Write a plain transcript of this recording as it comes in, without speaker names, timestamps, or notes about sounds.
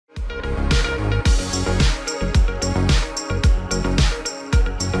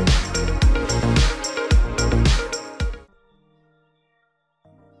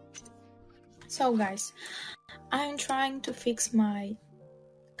So guys, I'm trying to fix my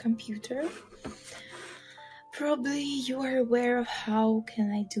computer. Probably you are aware of how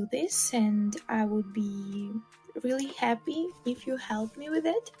can I do this, and I would be really happy if you help me with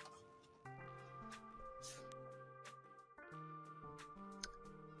it.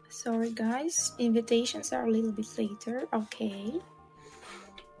 Sorry guys, invitations are a little bit later. Okay.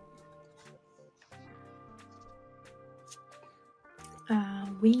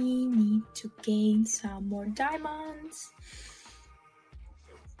 We need to gain some more diamonds.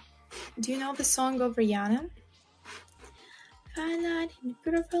 Do you know the song of Rihanna? Twilight in the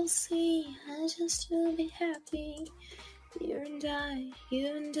purple sea, I just to be happy. You and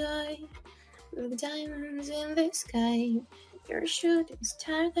I, with diamonds in the sky. You're a shooting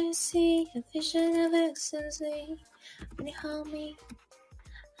star I see, a vision of ecstasy. When you hold me,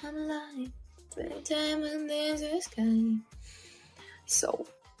 I'm alive, with a diamond in the sky. So,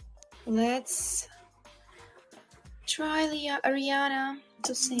 let's try Ariana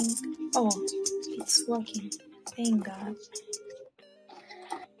to sing. Oh, it's working. Thank God.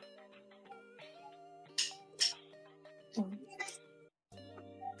 Oh.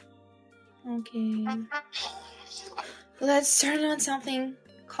 Okay. Let's turn on something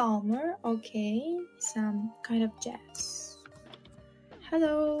calmer. Okay. Some kind of jazz.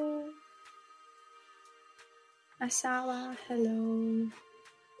 Hello. Asawa, hello.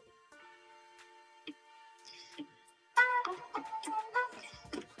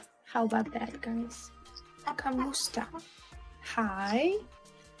 How about that, guys? Kamusta? Hi.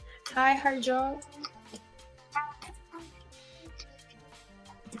 Hi, Harjo.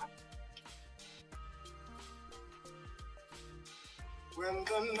 When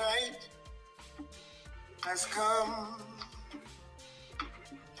the night has come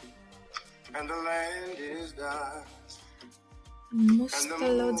and the land is dark.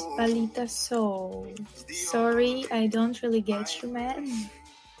 Mustalod Palita So. Sorry, I don't really get you, man.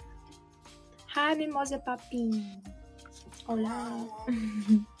 Hi, Mimosa Papi. Hola.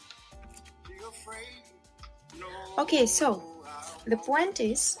 Okay, so the point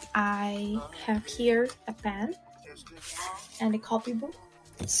is, I have here a pen and a copybook.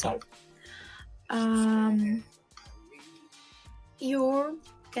 So, you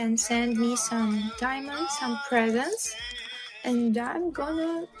can send me some diamonds, some presents, and I'm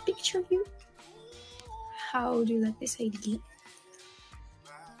gonna picture you. How do you like this idea?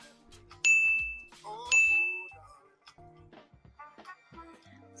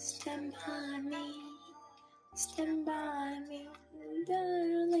 Stand by me,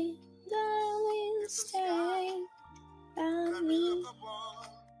 darling, darling, stay by me.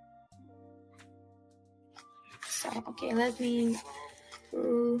 So, okay, let me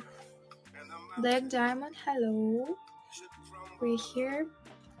Black Diamond, hello. We're here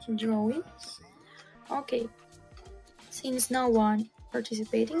drawing. Okay, since no one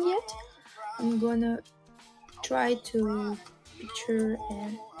participating yet, I'm gonna try to picture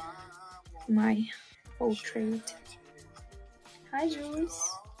my portrait. Hi Jules.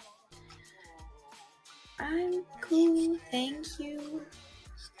 I'm cool, thank you.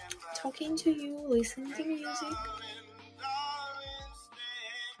 Talking to you, listening to music.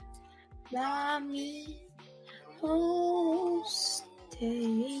 By me, oh,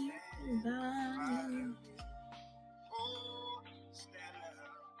 stay by me.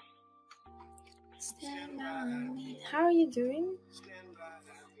 Stand by me. How are you doing?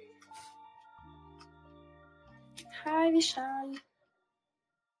 Hi Vishal.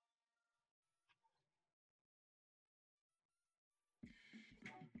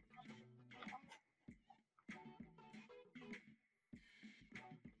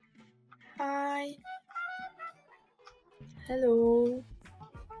 Hi. Hello.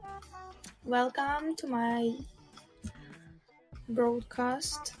 Welcome to my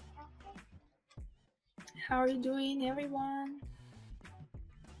broadcast. How are you doing, everyone?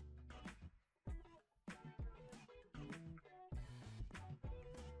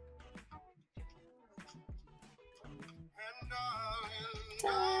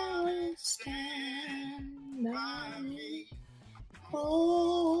 Darling, stand by me.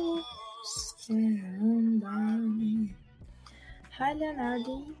 Oh, stand by me. Hi,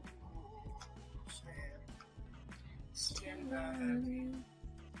 Leonardo. Stand by me.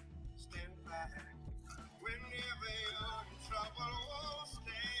 Whenever you're in trouble, oh,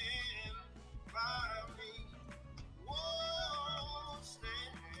 stand by me. Oh,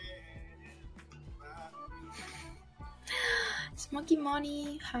 stand by me. Smoky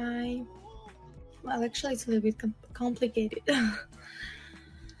Money, hi. Well, actually, it's a little bit complicated.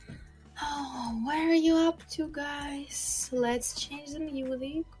 Oh, what are you up to, guys? Let's change the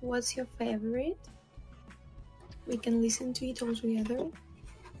music. What's your favorite? We can listen to it all together.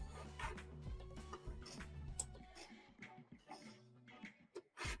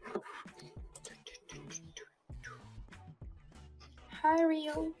 Hi,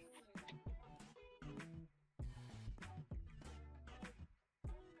 Rio.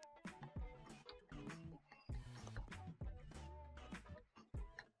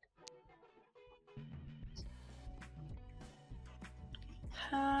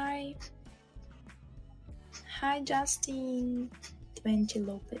 Hi. Hi, Justin. 20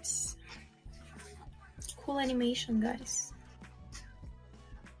 Lopez. Cool animation, guys.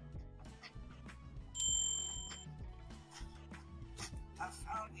 I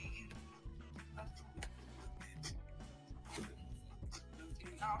found you.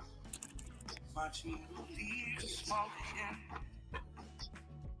 Looking out, watching the leaves fall again.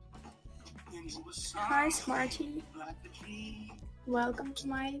 When you were Hi, soft Smarty. like a dream. Welcome to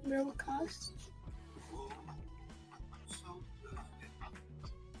my broadcast. Oh, so good.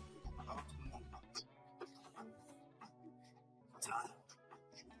 Talk to me. Time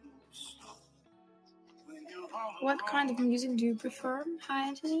moves slow. When you're all What kind of alone. music do you prefer? Hi,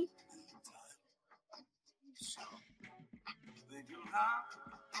 Anthony. So, when you're out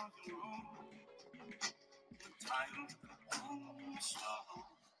on your own. Time moves slow.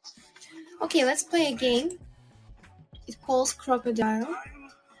 Okay, let's play a game. It calls Crocodile.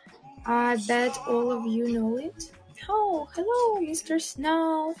 I bet all of you know it. Oh, hello, Mr.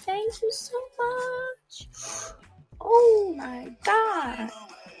 Snow. Thank you so much. Oh my god.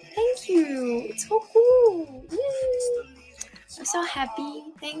 Thank you. It's so cool. Woo. I'm so happy.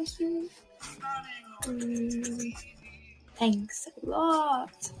 Thank you. Thanks a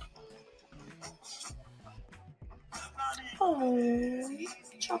lot. Oh,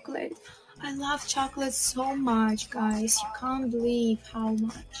 chocolate. I love chocolate so much, guys. You can't believe how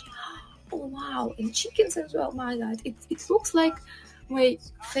much. Oh wow, and chickens as well. My god, it looks like my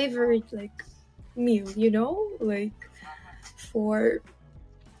favorite like meal. Like for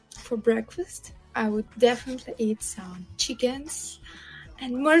breakfast. I would definitely eat some chickens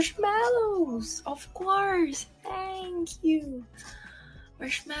and marshmallows. Of course, thank you.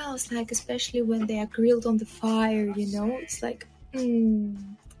 Marshmallows, like especially when they are grilled on the fire. It's like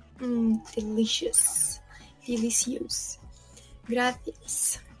delicious, delicious.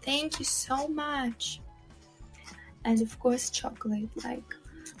 Gracias. Thank you so much. And of course, chocolate. Like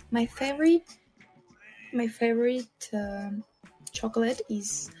my favorite chocolate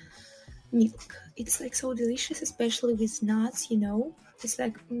is milk. It's like so delicious, especially with nuts. It's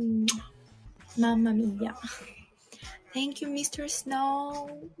like mamma mia. Thank you, Mr. Snow.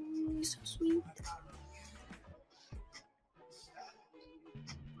 You're so sweet.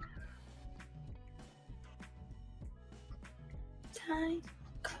 Time.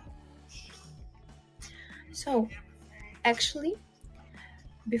 So, actually,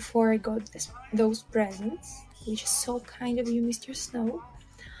 before I got those presents, which is so kind of you, Mr. Snow,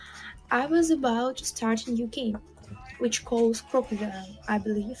 I was about to start a new game, which calls Crocodile. I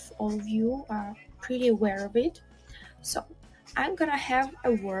believe all of you are pretty aware of it. So, I'm gonna have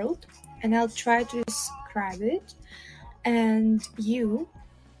a world, and I'll try to describe it, and you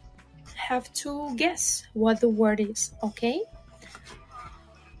have to guess what the word is, okay?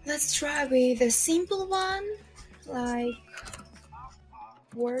 Let's try with a simple one, like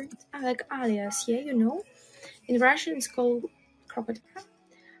word, like alias, yeah, In Russian, it's called crocodile.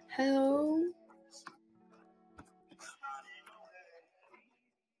 Hello.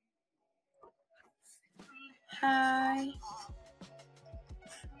 Hi.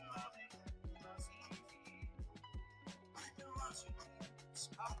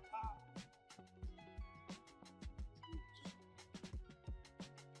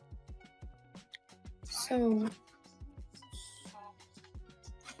 So,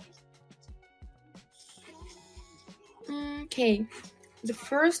 okay, the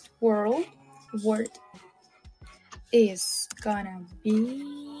first word is gonna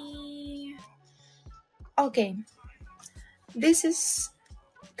be okay. This is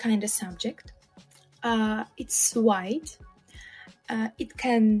kind of subject. It's white. It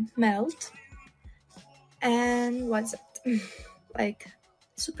can melt. And what's it? Like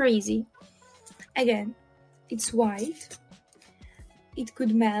super easy. Again, it's white. It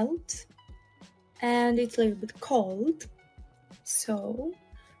could melt, and it's a little bit cold. So,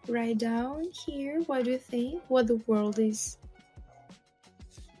 write down here. What do you think? What the world is?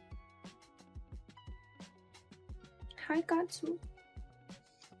 Hi, Katsu.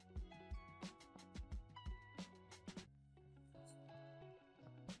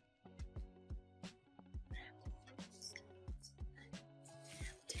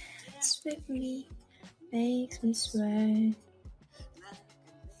 dance with me makes me sweat.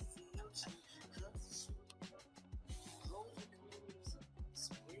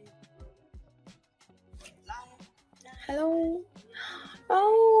 Hello.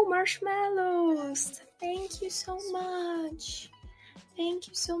 Oh, marshmallows. Thank you so much. Thank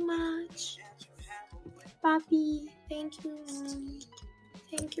you so much. Papi, thank you.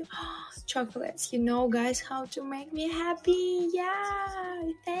 Thank you. Chocolates. You know, guys, how to make me happy. Yeah,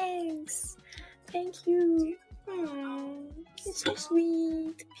 thanks. Thank you. It's so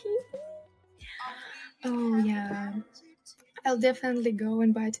sweet. Oh, yeah. I'll definitely go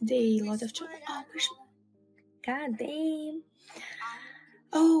and buy today a lot of chocolate. Oh, god damn.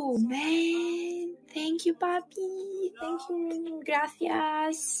 Oh, man. Thank you, papi. Thank you.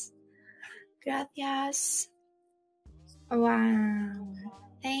 Gracias. Gracias. Wow.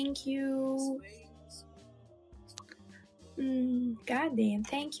 Thank you. God damn.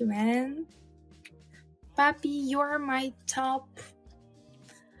 Thank you, man. Papi, you are my top.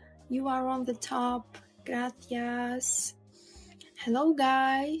 You are on the top. Gracias. Hello,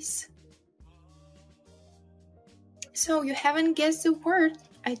 guys. So, you haven't guessed the word.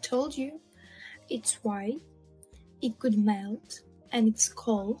 I told you. It's white. It could melt. And it's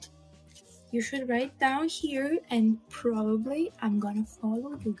cold. You should write down here, and probably I'm gonna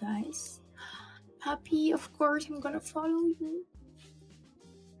follow you guys. Papi, of course I'm gonna follow you.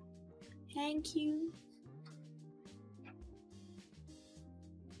 Thank you.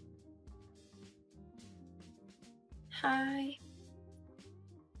 Hi.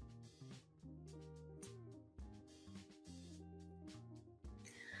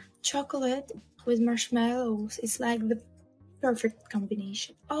 Chocolate with marshmallows is like the perfect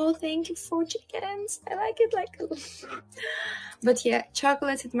combination. Oh, thank you for chickens. I like it like But yeah,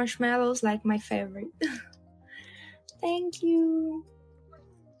 chocolate with marshmallows like my favorite. Thank you.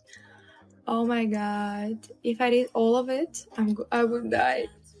 Oh my god. If I did all of it, I would die.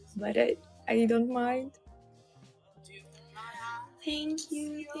 But I don't mind. Thank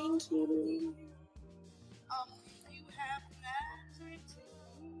you. Thank you.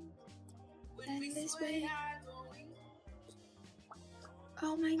 And this way.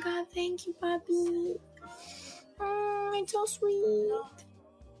 Oh my god, thank you, Papi. It's so sweet.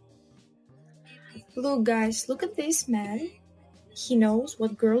 Look, guys, look at this man. He knows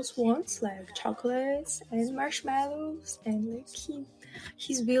what girls want, like chocolates and marshmallows, and like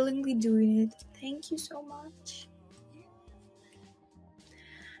he's willingly doing it. Thank you so much.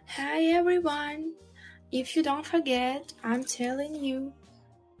 Hi, everyone. If you don't forget, I'm telling you,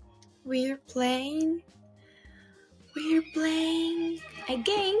 we're playing a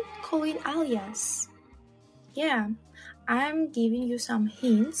game called Alias. Yeah, I'm giving you some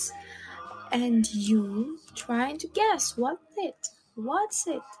hints, and you trying to guess what's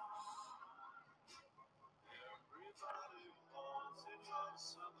it.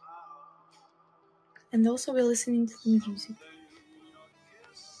 And also we're listening to the music.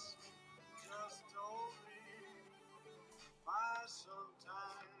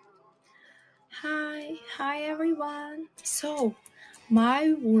 Hi everyone. So,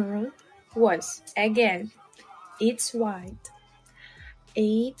 my word was, again, it's white.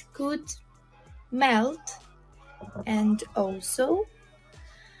 It could melt, and also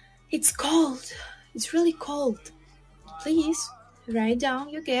it's cold. It's really cold. Please write down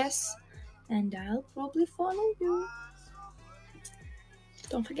your guess, and I'll probably follow you.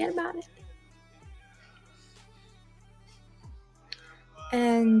 Don't forget about it.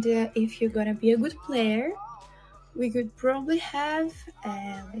 And if you're gonna be a good player, we could probably have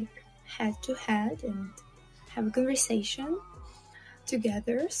like head-to-head and have a conversation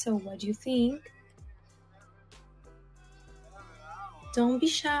together. So what do you think? Don't be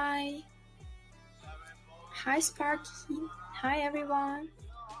shy. Hi, Sparky. Hi, everyone.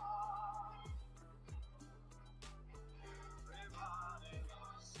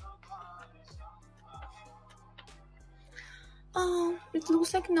 Oh, it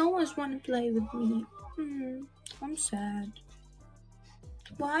looks like no one's wanna play with me. I'm sad.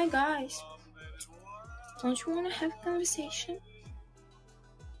 Why, guys? Don't you wanna have a conversation?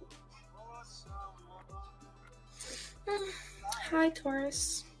 Hi,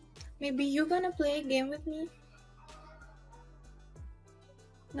 Taurus. Maybe you're gonna play a game with me?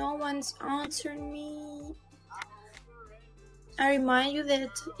 No one's answering me. I remind you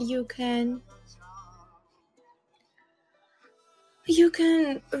that you can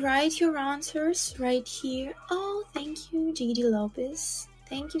write your answers right here. Oh, thank you, JD Lopez.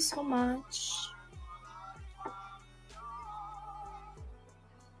 Thank you so much.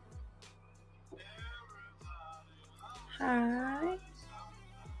 Hi.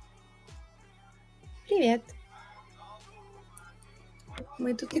 Привет!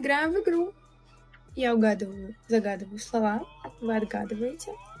 Мы тут играем в игру. Я загадываю слова, вы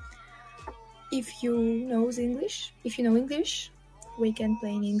отгадываете. If you know English, we can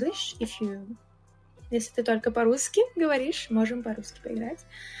play in English. Если ты только по-русски говоришь, можем по-русски поиграть.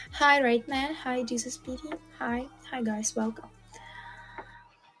 Hi, Right Man. Hi, Jesus PD. Hi guys, welcome.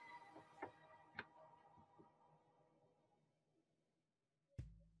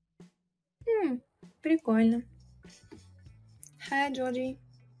 Прикольно. Hi, Georgie.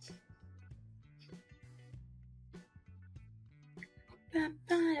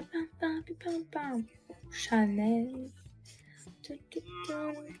 Chanel.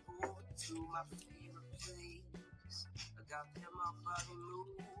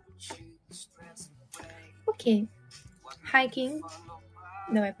 Окей. Hiking.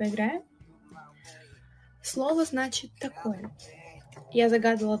 Давай поиграем. Слово значит такое. Я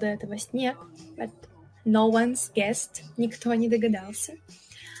загадывала до этого снег, but no one's guessed. Никто не догадался.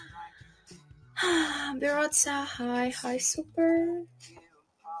 Birds are high, super.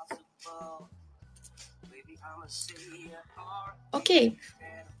 Окей.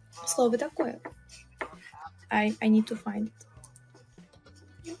 Слово такое. I need to find it.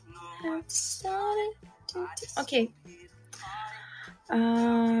 Окей.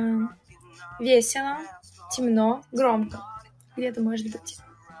 Весело, темно, громко. Где-то может быть.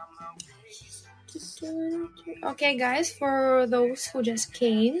 Okay, guys, for those who just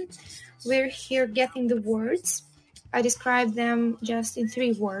came, we're here getting the words. I described them just in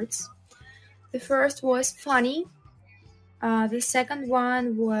 3 words. The first was funny. The second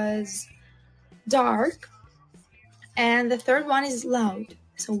one was dark. And the third one is loud.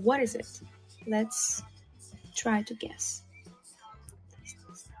 So what is it? Let's try to guess.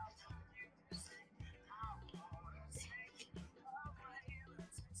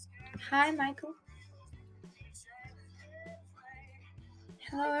 Hi, Michael.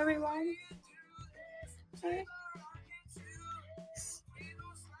 Hello, everyone. Hi.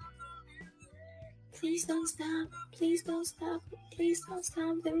 Please don't stop, please don't stop, please don't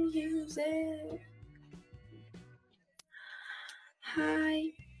stop the music.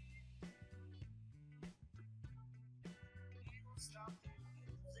 Hi.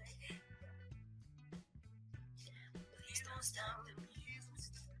 Please don't stop the music.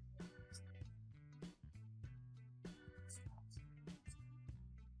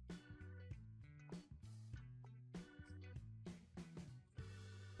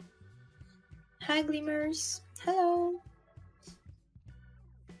 Hi, Glimmers. Hello.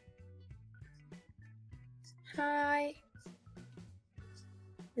 Hi.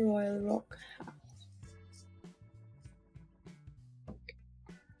 Royal Rock House.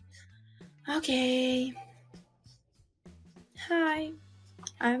 Okay. Hi.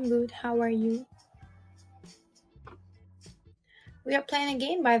 I'm good. How are you? We are playing a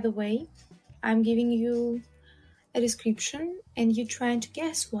game, by the way. I'm giving you a description and you're trying to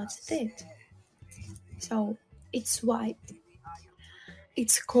guess what's it. So, it's white.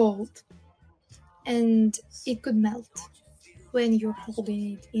 It's cold. And it could melt when you're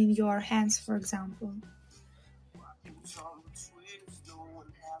holding it in your hands, for example.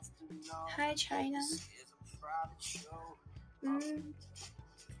 Hi, China.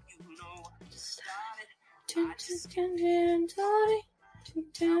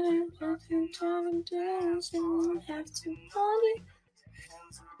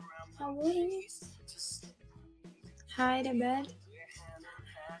 Hi, the bed.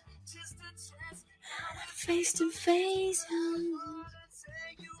 Face to face.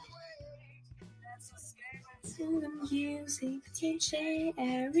 To the music, DJ,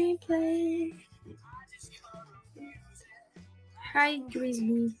 every play. Hi,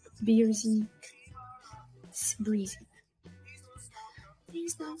 Grizzly, Beersy, Breezy.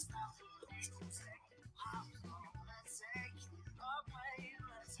 Please don't stop.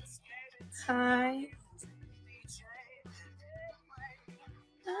 Hi.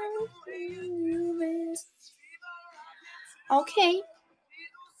 Okay.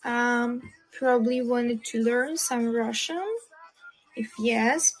 Probably wanted to learn some Russian. If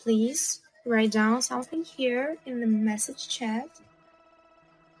yes, please write down something here in the message chat.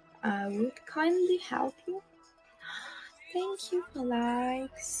 I would kindly help you. Thank you for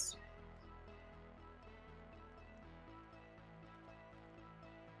likes.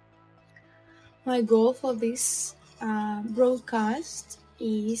 My goal for this broadcast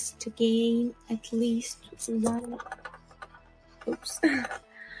is to gain at least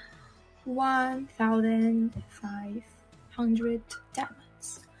 1,500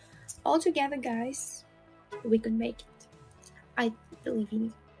 diamonds. All together, guys, we could make it. I believe in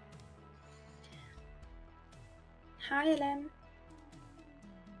you. Hi, Ellen.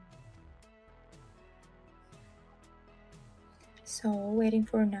 So, waiting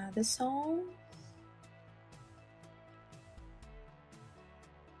for another song.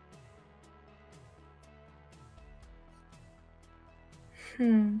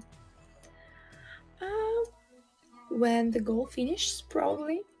 When the goal finishes,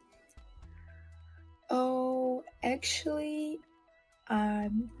 probably. Oh, actually,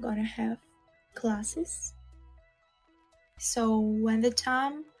 I'm gonna have classes. So when the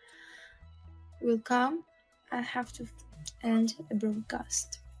time will come, I have to end a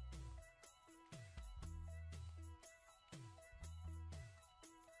broadcast.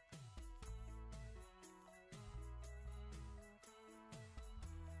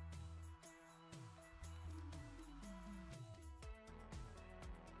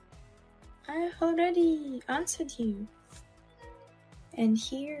 I already answered you. And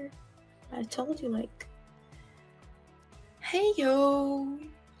here, I told you like, hey yo,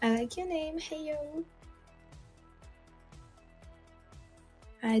 I like your name, hey yo.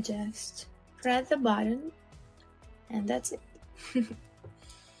 I just press the button and that's it.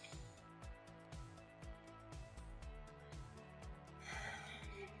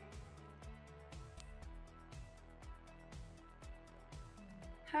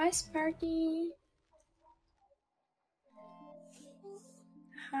 Hi Sparky.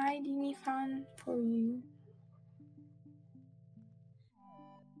 Hi Dini, fun for you.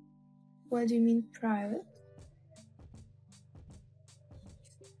 What do you mean private?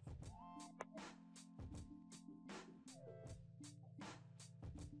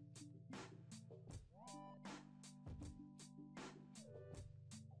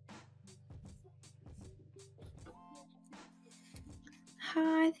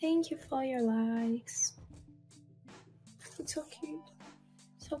 Hi, thank you for your likes. It's so cute.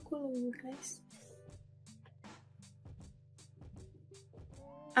 So cool of you guys.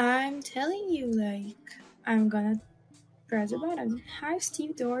 I'm telling you, like, I'm gonna press the button. Hi,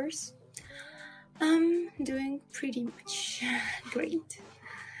 Steve Doors. I'm doing pretty much great.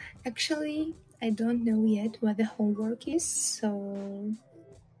 Actually, I don't know yet what the homework is, so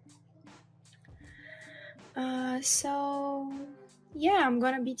yeah, I'm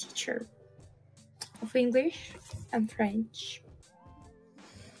gonna be teacher of English and French.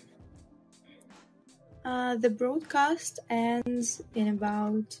 The broadcast ends in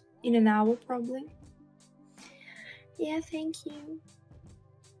an hour probably. Yeah, thank you.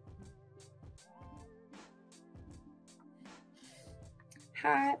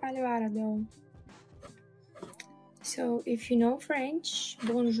 Hi, Alvarado. So, if you know French,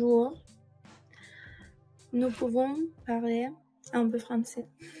 bonjour. Nous pouvons parler un peu français.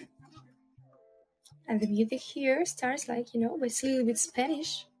 And the music here starts like, with a little bit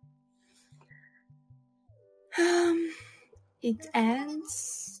Spanish. It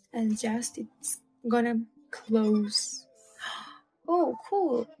ends and just it's gonna close. Oh,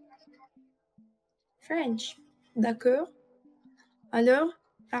 cool. French. D'accord. Alors,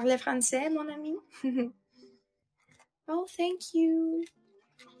 parlez français, mon ami. Oh, thank you.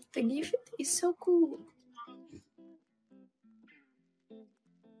 The gift is so cool.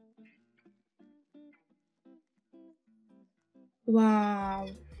 Wow.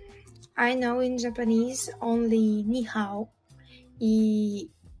 I know in Japanese only ni hao.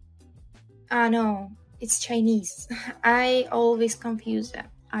 No, it's Chinese. I always confuse them.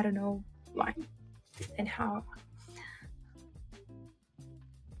 I don't know why and how.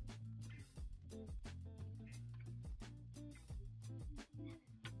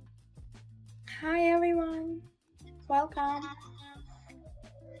 Hi everyone. Welcome.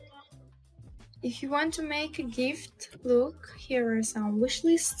 If you want to make a gift, look, here are some wish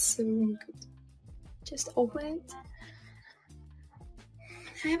lists, so you could just open it.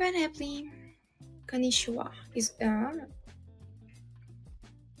 Hi, Ben Happy. Konnichiwa is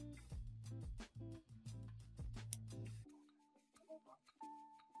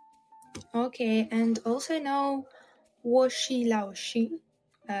okay, and also know washi laoshi,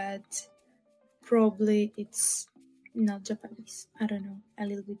 but probably it's not Japanese. I don't know, a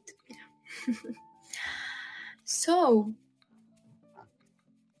little bit. Yeah. So,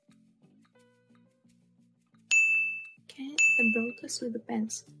 can I broadcast with the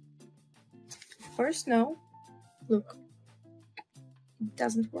pencil? Of course, no. Look, it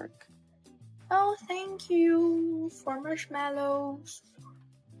doesn't work. Oh, thank you for marshmallows.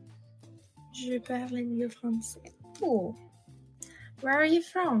 Je parle mieux français. Oh, where are you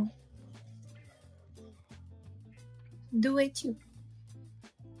from? Do it too.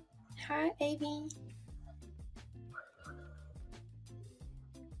 Hi, Avi.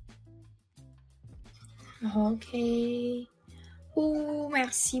 Ok.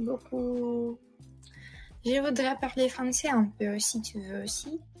 Merci beaucoup. Je voudrais parler français un peu, si tu veux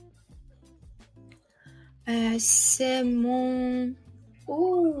aussi. C'est mon...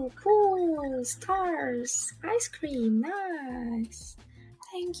 cool! Stars! Ice cream! Nice!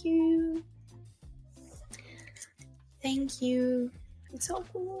 Thank you! Thank you! It's so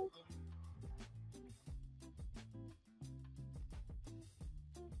cool!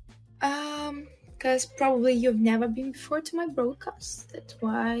 Because probably you've never been before to my broadcast.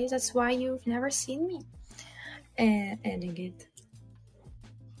 That's why you've never seen me ending it.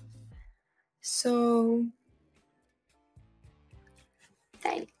 So,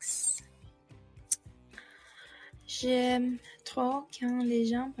 thanks. J'aime trop quand les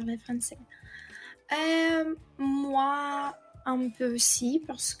gens parlent français. Moi, un peu aussi,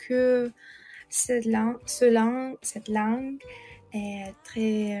 parce que cette langue est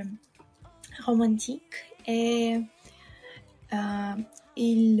très romantique et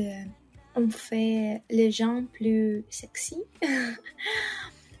il on fait les gens plus sexy.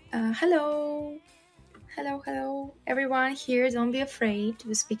 Hello, everyone here. Don't be afraid to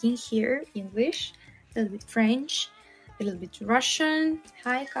be speaking here English, a little bit French, a little bit Russian.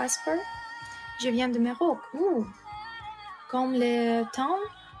 Hi, Casper. Je viens de Maroc. Comme le temps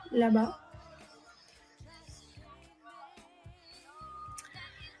là-bas.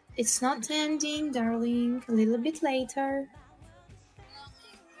 It's not ending, darling. A little bit later.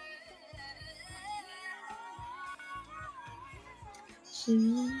 Je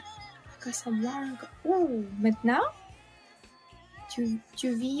vis à Casablanca. Maintenant? Tu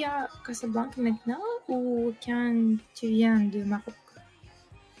vis à Casablanca maintenant ou quand tu viens de Maroc?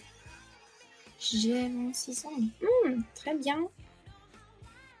 J'ai 26 ans. Très bien.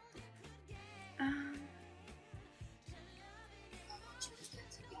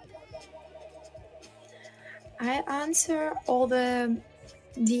 I answer all the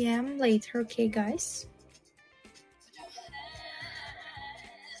DM later, okay, guys?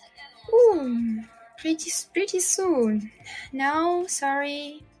 Pretty soon. No,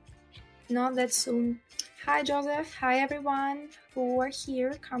 sorry, not that soon. Hi, Joseph. Hi, everyone who are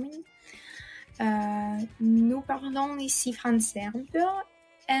here coming. Nous parlons ici français un peu,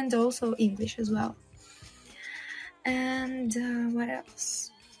 and also English as well. And what else?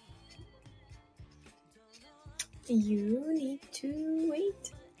 You need to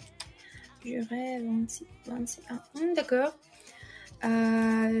wait. J'aurai 21. D'accord.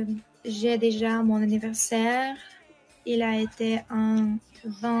 J'ai déjà mon anniversaire. Il a été en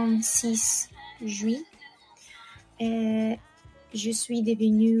 26 juillet. Et je suis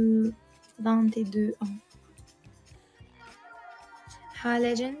devenue 22 ans. Hi,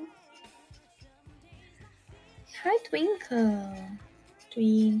 Legend. Hi, Twinkle.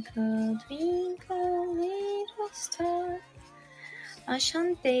 Twinkle, twinkle, little star.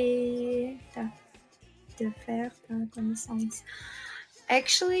 Enchantée de faire ta connaissance.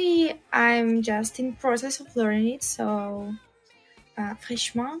 Actually, I'm just in process of learning it, so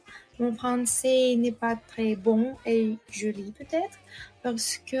franchement, mon français n'est pas très bon et joli peut-être,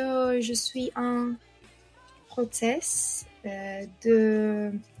 parce que je suis en process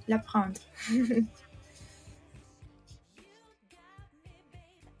de l'apprendre.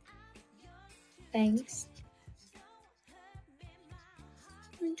 Thanks.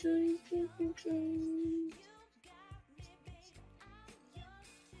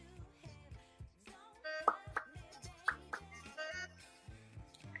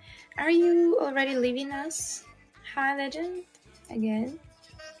 Are you already leaving us? Hi, Legend. Again.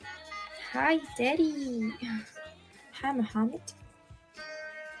 Hi, Daddy. Hi, Mohammed.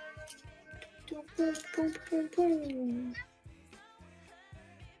 Boom, boom, boom, boom.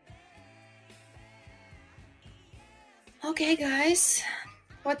 Okay, guys.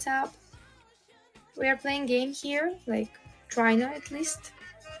 What's up? We are playing game here, like trying at least.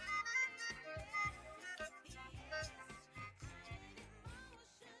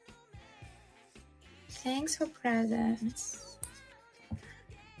 Thanks for presents.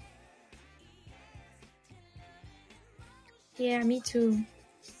 Yeah, me too.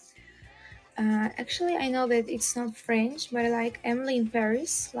 Actually, I know that it's not French, but I like Emily in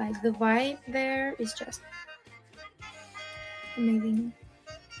Paris. Like the vibe there is just amazing.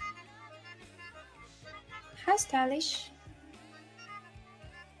 Hi, Stylish.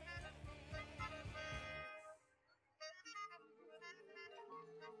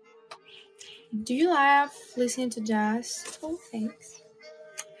 Do you love listening to jazz? Oh, thanks.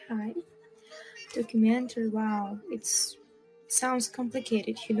 Hi. Documentary, wow. It sounds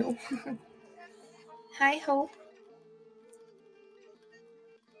complicated, you know. Hi, Hope.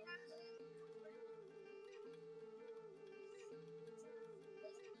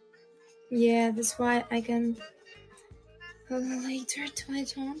 Yeah, that's why I can later to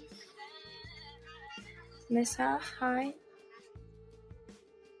it on. Nessa, hi.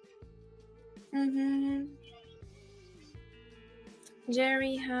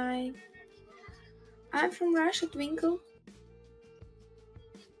 Jerry, hi. I'm from Russia, Twinkle.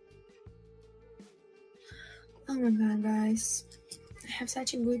 Oh my god, guys. I have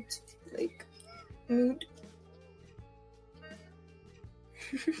such a good, mood.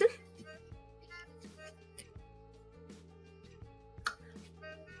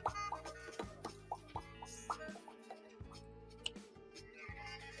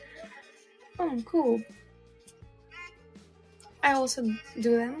 Oh, cool. I also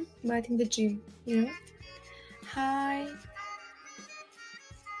do them, but in the gym, you know? Hi.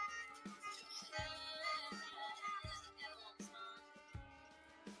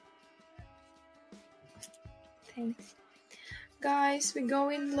 Thanks. Guys, we're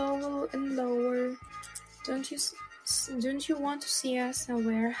going lower and lower. Don't you want to see us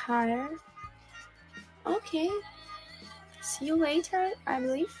somewhere higher? Okay. See you later, I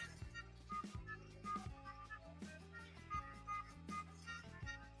believe.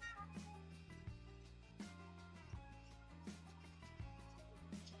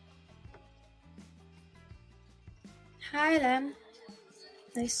 Hi, Lam.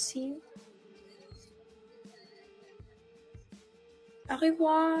 Nice to see you. Au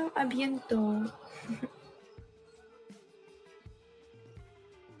revoir, à bientôt.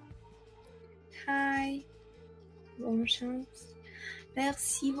 Hi. Bonne chance.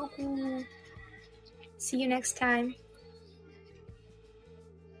 Merci beaucoup. See you next time.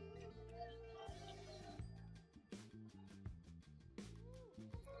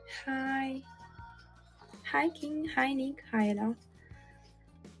 Hi. Hi, King. Hi, Nick. Hi, Ella.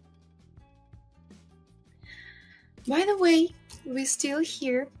 By the way, we're still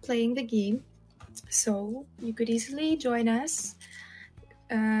here playing the game, so you could easily join us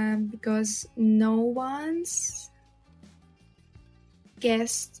because no one's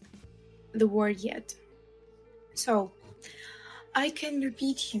guessed the word yet. So I can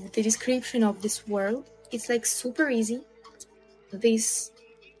repeat you the description of this world. It's like super easy. This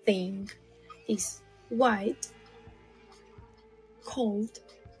thing is white, cold,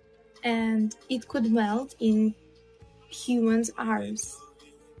 and it could melt in humans' arms.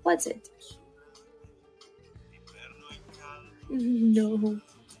 What's it? No.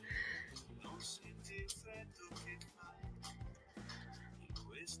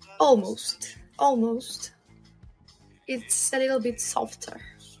 Almost. It's a little bit softer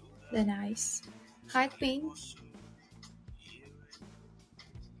than ice. Hi, Queen.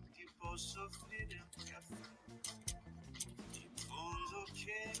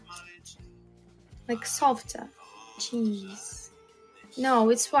 Like softer. Jeez. No,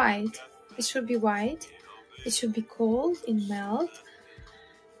 it's white. It should be white. It should be cold and melt.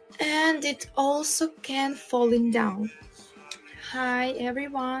 And it also can falling down. Hi,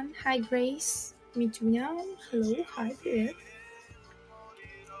 everyone. Hi, Grace. Mituna. Hello. Hi, Fred.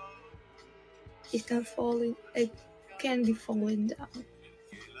 It can be falling down.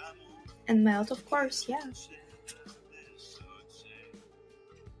 And melt, of course, yeah.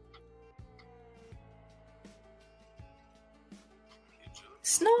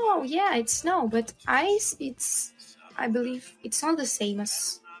 Snow, yeah, it's snow, but ice, I believe, it's not the same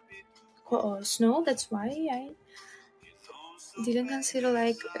as snow. That's why I didn't consider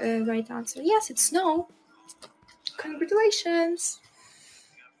a right answer. Yes, it's snow. Congratulations.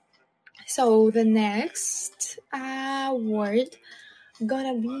 So the next word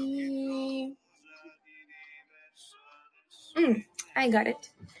gonna be. I got it.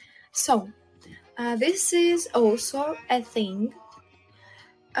 So this is also a thing.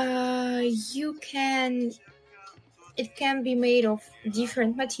 It can be made of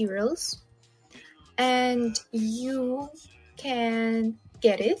different materials, and you can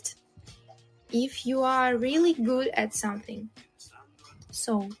get it if you are really good at something.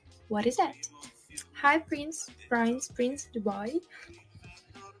 So, what is that? Hi, Prince Dubai.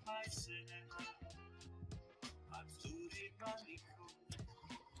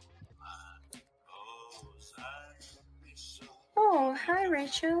 Oh, hi,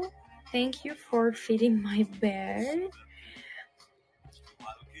 Rachel. Thank you for feeding my bear.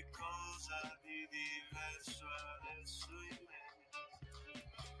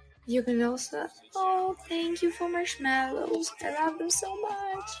 You can also. Oh, thank you for marshmallows. I love them so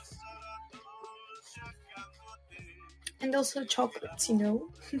much. And also chocolates, you know.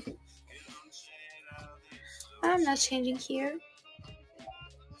 I'm not changing here.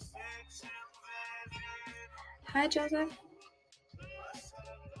 Hi, Joseph.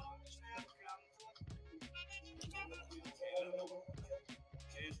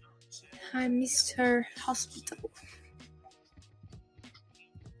 Hi, Mr. Hospital.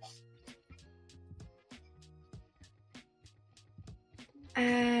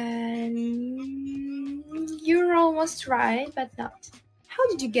 And you're almost right, but not. How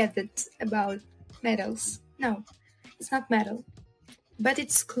did you get it about metals? No, it's not metal, but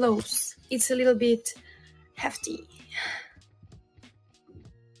it's close. It's a little bit hefty.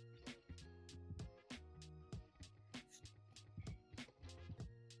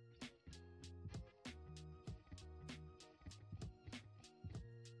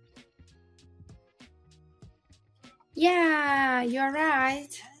 Yeah, you're right.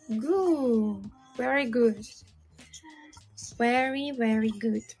 Good. Very good. Very, very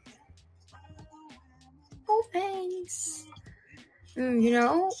good. Oh, thanks.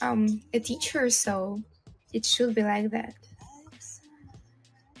 A teacher, so it should be like that.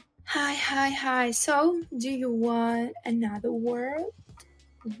 Hi, hi, hi. So, do you want another word?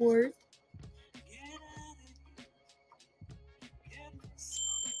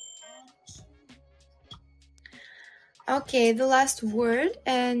 Okay, the last word,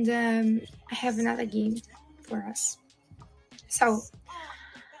 and I have another game for us. So,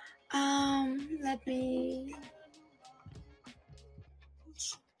 let me.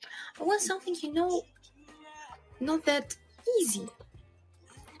 I want something not that easy.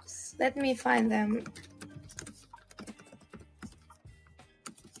 Let me find them.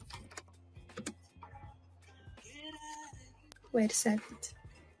 Wait a second.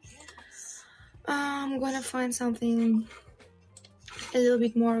 I'm gonna find something a little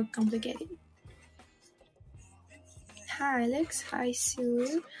bit more complicated. Hi, Alex. Hi,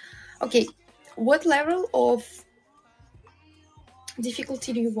 Sue. Okay, what level of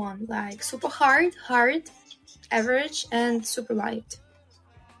difficulty do you want? Like super hard, average, and super light?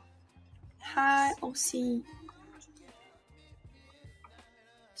 Hi, OC.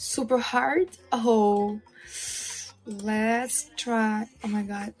 Super hard? Oh, let's try. Oh my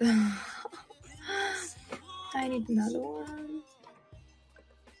god. I need another one.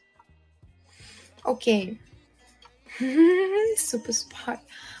 Okay. Super hard.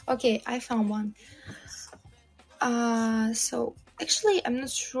 Okay, I found one. So actually, I'm not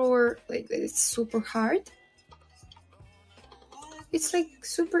sure. Like, it's super hard. It's like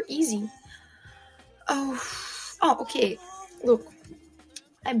super easy. Oh, okay. Look,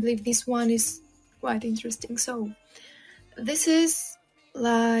 I believe this one is quite interesting. So, this is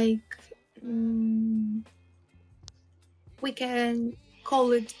like we can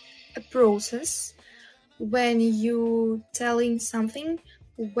call it a process when you telling something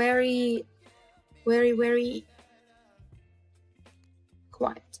very, very, very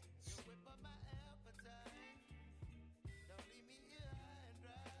quiet.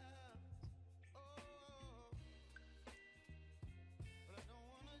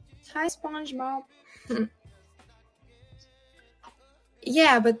 Hi, SpongeBob.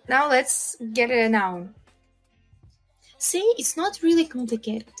 Yeah, but now let's get a noun. See, it's not really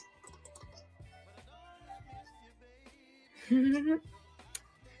complicated.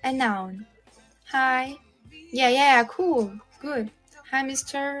 A noun. Hi. Yeah, cool. Good. Hi,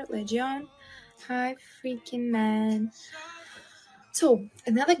 Mr. Legion. Hi, freaking man. So,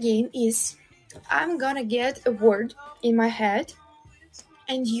 another game is I'm gonna get a word in my head,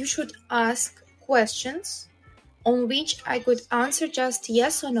 and you should ask questions on which I could answer just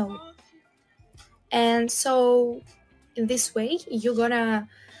yes or no. And so, in this way, you're gonna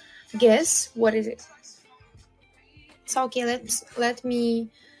guess what is it. So, okay, let me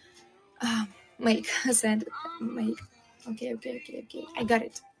make send make. Okay. I got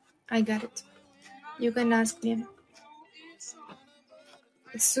it. You can ask me.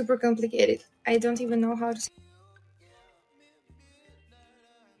 It's super complicated. I don't even know how to.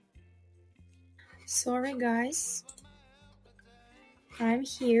 Sorry, guys. I'm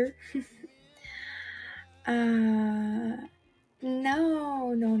here.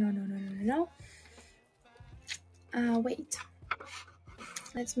 No. Wait.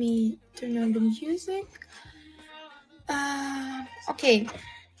 Let me turn on the music. Okay.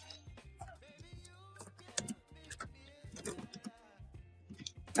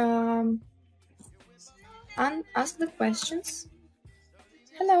 Ask the questions.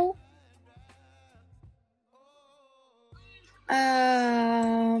 Hello.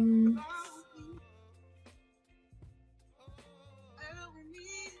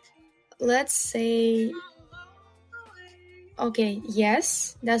 Let's say. Okay.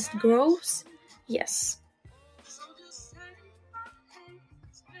 Yes. Does it grows? Yes.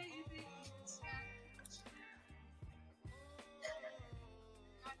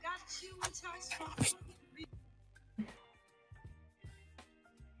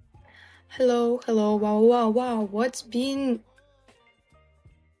 Hello, hello, wow, what's been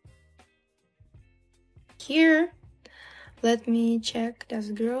here? Let me check, does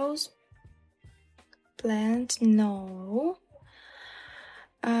it grows? Plant, no.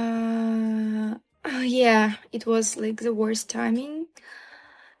 Yeah, it was like the worst timing.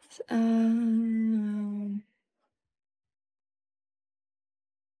 I'm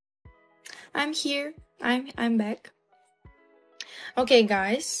here, I'm back. Okay,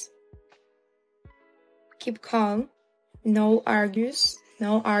 guys. Keep calm. No arguments,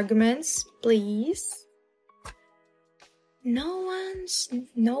 please.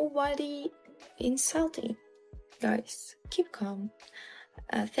 Nobody insulting. Guys, keep calm.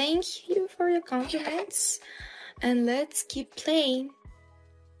 Thank you for your compliments, and let's keep playing.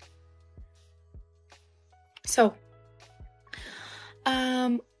 So,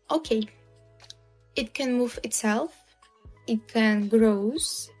 okay. It can move itself. It can grow.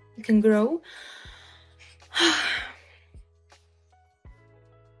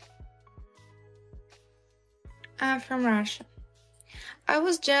 I'm from Russia. I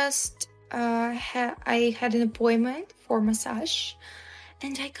was just I had an appointment for massage,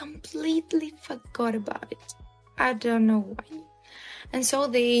 and I completely forgot about it. I don't know why. And so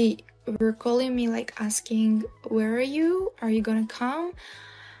they were calling me, like asking, "Where are you? Are you gonna come?"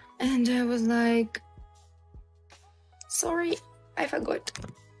 And I was like, "Sorry, I forgot."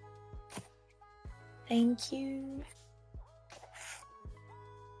 Thank you.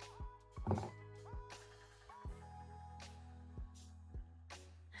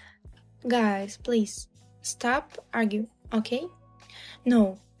 Guys, please stop arguing, okay?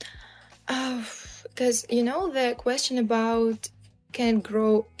 No. Because you know the question about can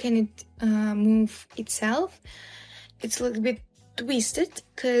it move itself? It's a little bit twisted,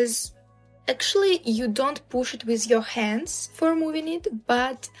 because actually you don't push it with your hands for moving it,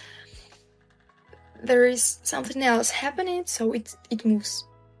 but there is something else happening, so it moves.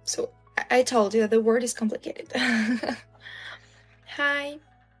 So I told you the word is complicated. Hi.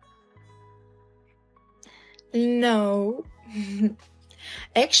 No.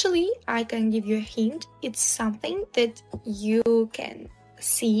 Actually, I can give you a hint. It's something that you can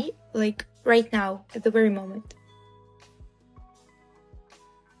see, like right now, at the very moment.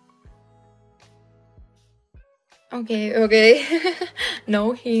 Okay.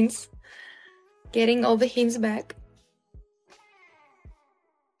 No hints. Getting all the hints back.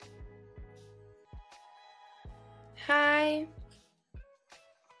 Hi.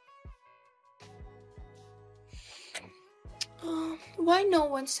 Why no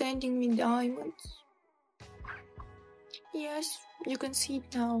one's sending me diamonds? Yes, you can see it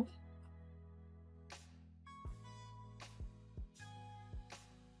now.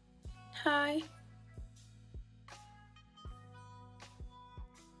 Hi.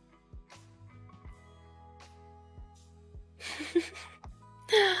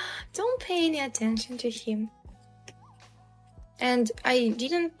 Don't pay any attention to him. And I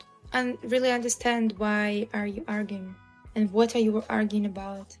didn't really understand why are you arguing and what are you arguing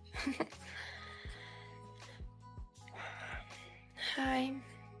about. Hi.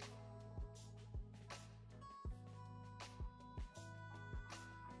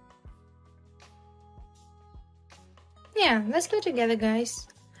 Yeah, let's play together, guys.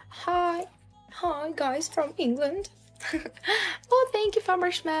 Hi guys from England. Oh, thank you for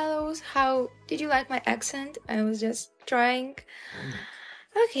marshmallows. How did you like my accent? I was just trying.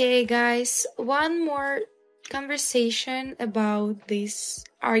 Okay, guys, one more conversation about this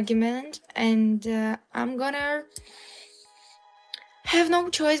argument, and I'm gonna have no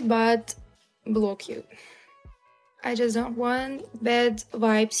choice but block you. I just don't want bad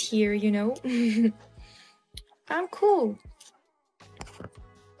vibes here, you know? I'm cool.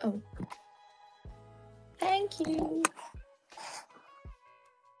 Oh. Thank you.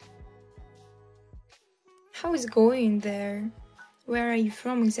 How is going there? Where are you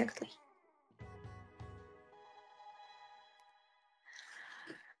from exactly?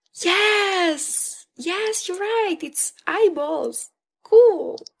 Yes! Yes, you're right. It's eyeballs.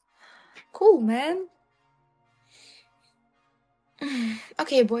 Cool. Cool, man.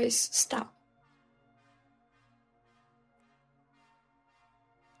 Okay, boys, stop.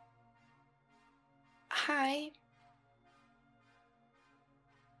 Hi.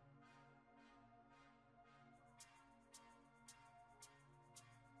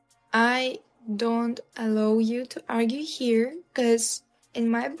 I don't allow you to argue here, because in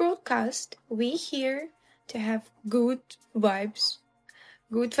my broadcast, we here to have good vibes,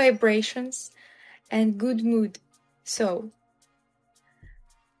 good vibrations, and good mood. So,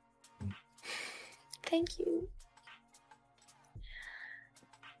 thank you.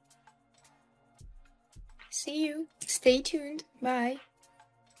 See you. Stay tuned. Bye.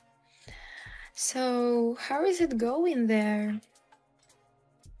 So, how is it going there?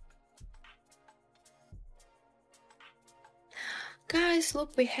 Guys,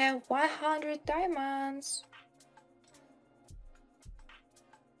 look, we have 100 diamonds.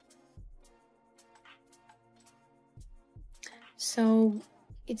 So,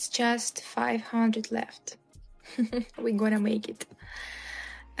 it's just 500 left. We're gonna make it.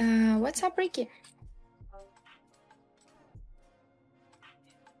 What's up, Ricky?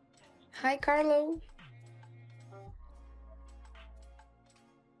 Hi, Carlo.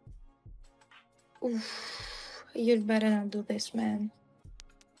 Oof, you'd better not do this, man.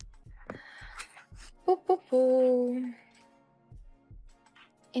 Poo, poo, poo.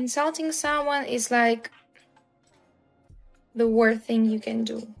 Insulting someone is like the worst thing you can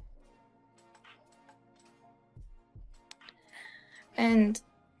do. And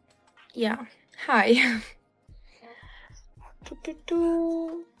yeah, hi.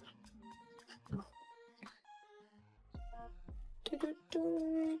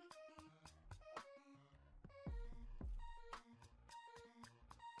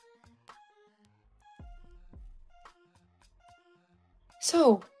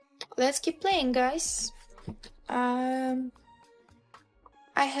 So, let's keep playing, guys. I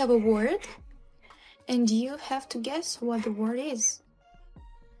have a word, and you have to guess what the word is.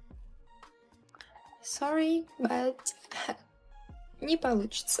 Sorry, but не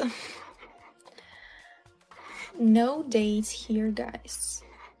получится. No dates here, guys.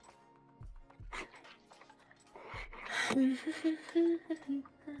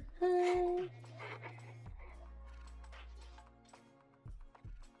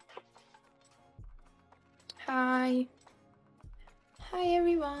 Hi. Hi,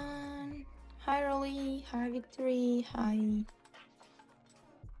 everyone. Hi, Rolly. Hi, Victory. Hi.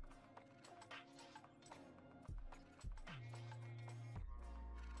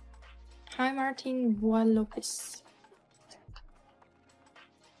 Hi, Martin Juan Lopez.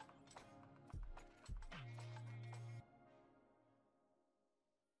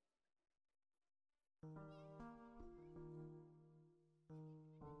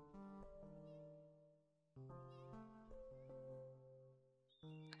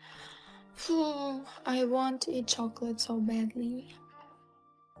 I want to eat chocolate so badly.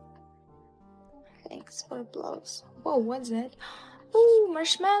 Thanks for applause. Whoa, what's that? Ooh,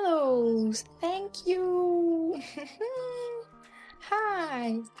 marshmallows! Thank you!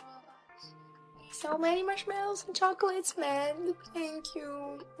 Hi! So many marshmallows and chocolates, man! Thank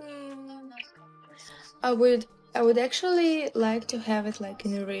you! I would actually like to have it like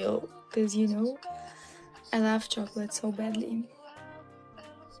in a real, because you know, I love chocolate so badly.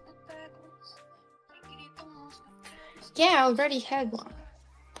 Yeah, I already had one.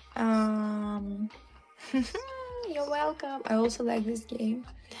 You're welcome. I also like this game.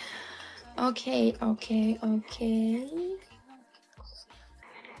 Okay.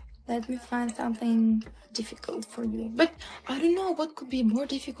 Let me find something difficult for you. But I don't know what could be more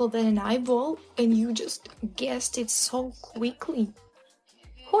difficult than an eyeball, and you just guessed it so quickly.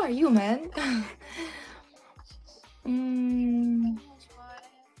 Who are you, man?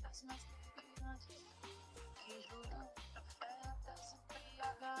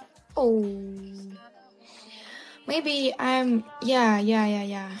 Oh. Maybe I'm...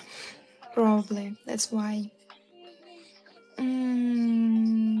 Yeah. Probably. That's why.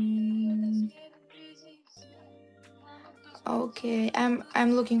 Okay,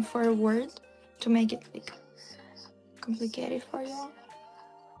 I'm looking for a word to make it like complicated for you.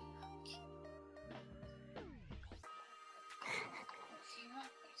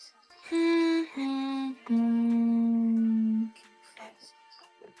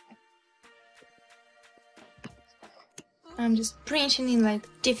 I'm just printing in like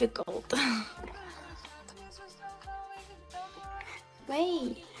difficult.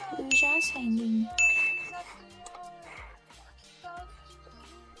 Wait, you're just hanging.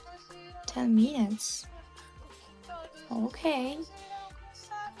 10 minutes. Okay.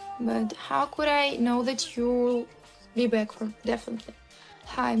 But how could I know that you'll be back for definitely?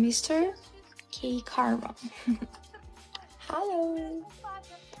 Hi, Mr. K. Karma. Hello.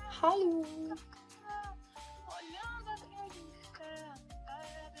 Hello.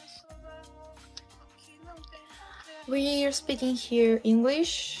 We're speaking here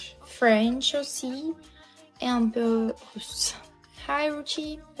English, French aussi, et un peu russe. Hi,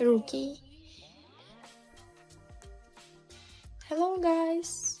 Rookie. Hello,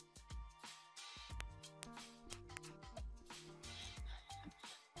 guys.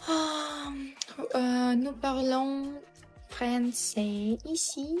 Nous parlons français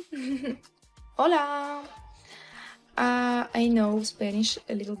ici. Hola. I know Spanish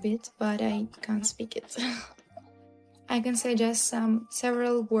a little bit, but I can't speak it. I can say just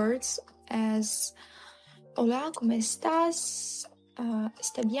several words as Hola, ¿cómo estás?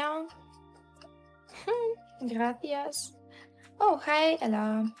 ¿Está bien? Gracias. Oh, hi,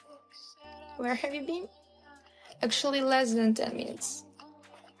 Ella. Where have you been? Actually, less than 10 minutes.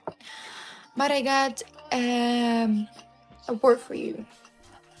 But I got a word for you.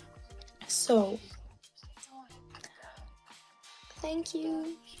 So, thank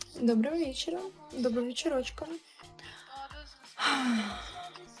you. Доброго вечера. Доброго вечерочка.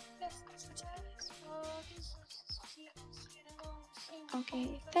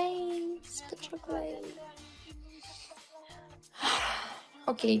 Okay, thanks for chocolate.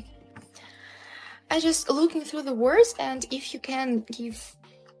 Okay. I just looking through the words, and if you can give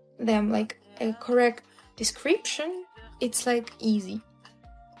them like a correct description, it's like easy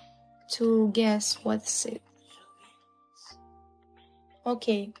to guess what's it.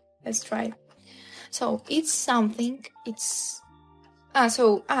 Okay, let's try. So it's something. It's yeah.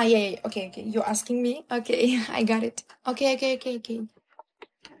 Okay. You're asking me. Okay, I got it. Okay.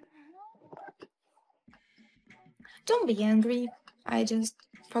 Don't be angry. I just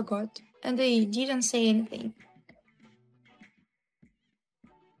forgot, and they didn't say anything.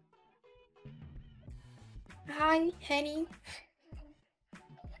 Hi, honey.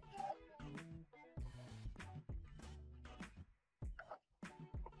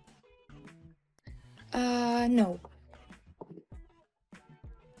 No.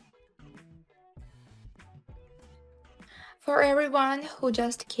 For everyone who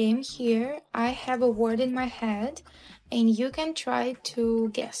just came here, I have a word in my head, and you can try to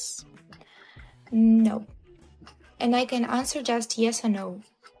guess. No. And I can answer just yes or no.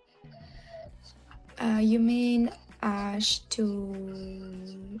 You mean H2O?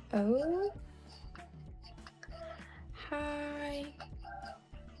 Hi.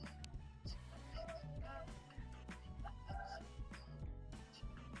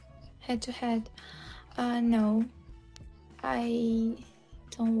 Head to head. No. I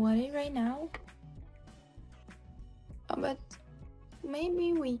don't want it right now. But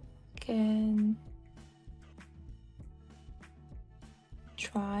maybe we can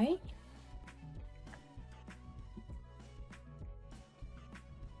try.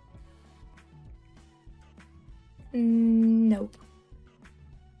 Nope.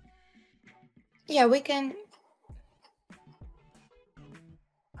 Yeah, we can.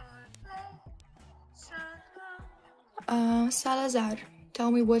 Salazar,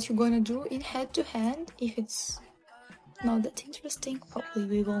 tell me what you're gonna do in head to hand. If it's not that interesting, probably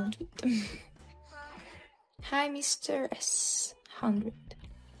we won't do it. Hi, Mr. S100.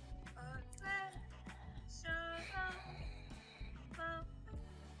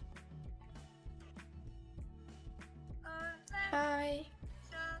 Hi.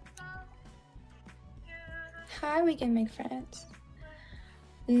 Hi, we can make friends.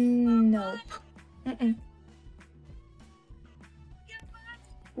 Nope.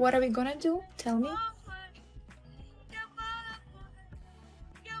 What are we gonna do? Tell me.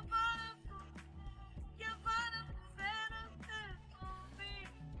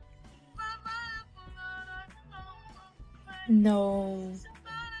 No.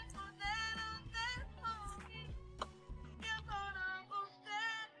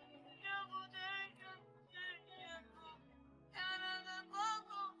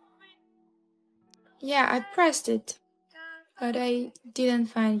 Yeah, I pressed it, but I didn't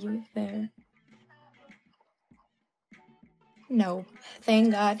find you there. No,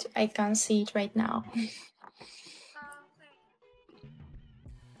 thank God I can't see it right now.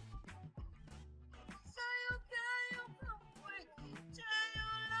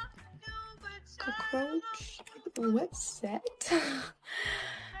 Cockroach? What's that?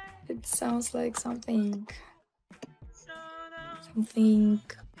 It sounds like something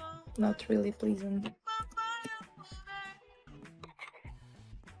not really pleasant.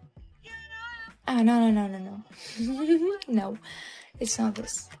 No. No, it's not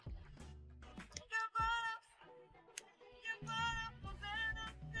this.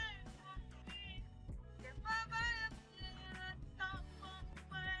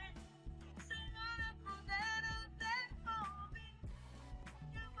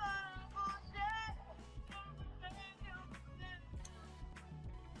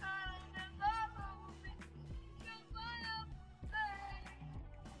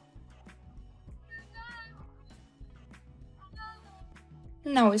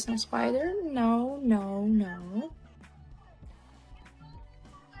 No, it's not spider. No.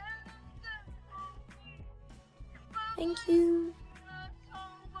 Thank you.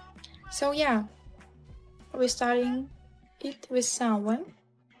 So yeah, we're starting it with someone.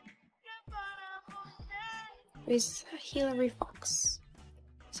 With Hillary Fox.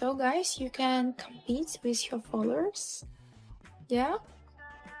 So guys, you can compete with your followers. Yeah?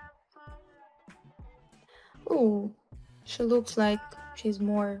 Oh, she looks like she's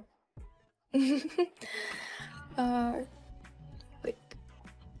more wait.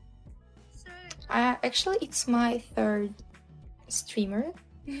 Actually it's my third streamer.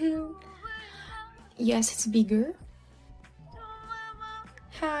 Yes, it's bigger.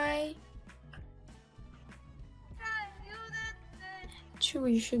 Hi. True,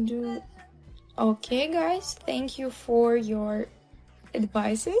 you should do. Okay guys, thank you for your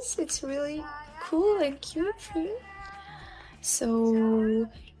advices. It's really cool and cute for you. So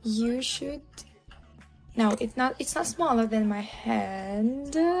you should. No, it's not smaller than my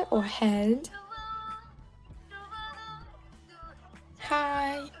hand or head.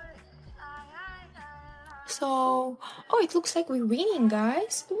 Hi. So, oh, it looks like we're winning,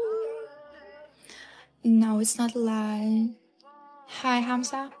 guys. Ooh. No, it's not a lie. Hi,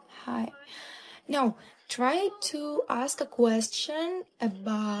 Hamza. Hi. No, try to ask a question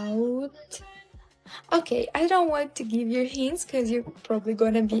about. Okay, I don't want to give you hints because you're probably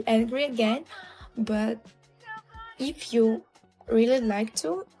gonna be angry again, but if you really like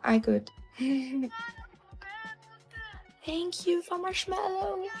to, I could. Thank you for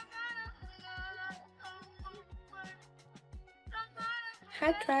marshmallow.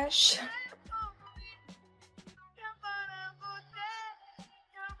 Hi, Crash.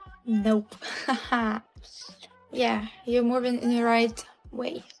 Nope. Yeah, you're moving in the right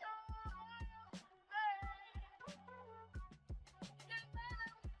way.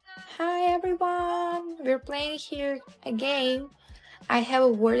 Hi everyone, we're playing here a game. I have a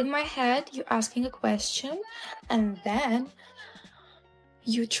word in my head, you're asking a question, and then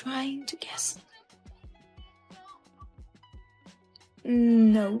you're trying to guess.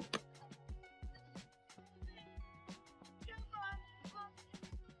 Nope.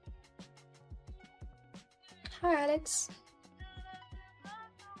 Hi Alex.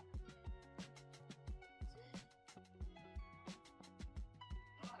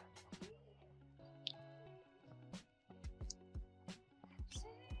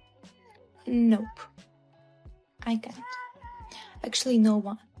 Nope. I can't. Actually, no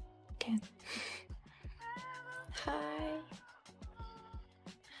one can. Hi.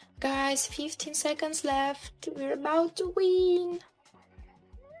 Guys, 15 seconds left. We're about to win.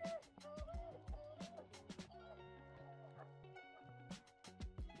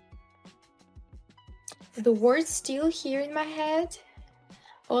 The word's still here in my head.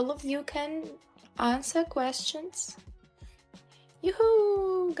 All of you can answer questions.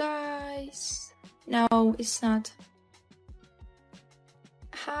 Yoo-hoo, guys. No, it's not.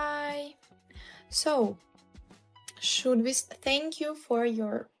 Hi. So, should we... Thank you for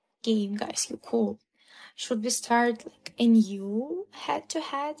your game, guys. You're cool. Should we start like a new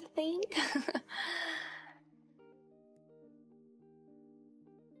head-to-head thing?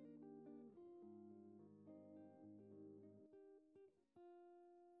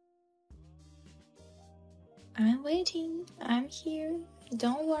 I'm waiting. I'm here.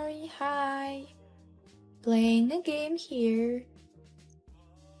 Don't worry. Hi. Playing a game here.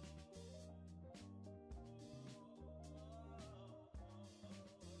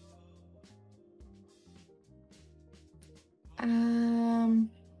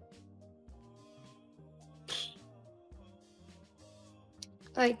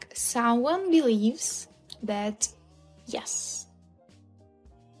 Like someone believes that yes.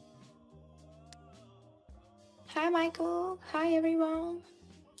 Hi Michael. Hi everyone.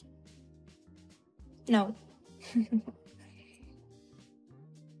 No.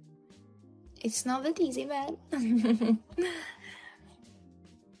 It's not that easy, man.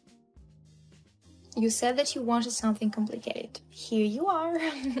 You said that you wanted something complicated. Here you are.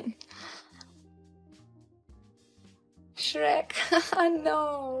 Shrek.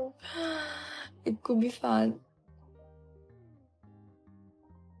 No. It could be fun.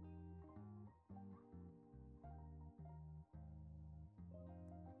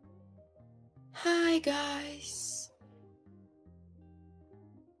 Hi guys.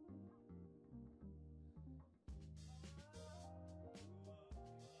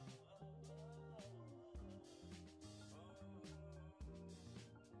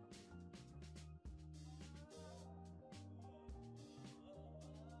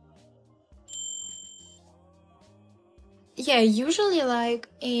 Yeah, usually like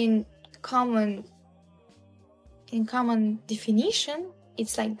in common definition,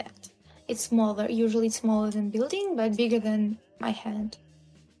 it's like that. It's smaller. Usually it's smaller than building, but bigger than my hand.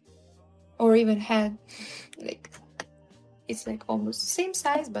 or even head. Like, it's like almost the same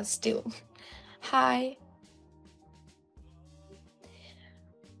size, but still. Hi.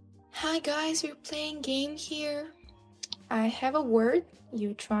 Hi guys, we're playing game here. I have a word,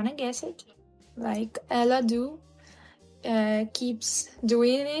 you trying to guess it. Like Ella keeps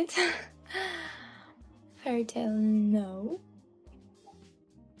doing it. Fairy tale, no.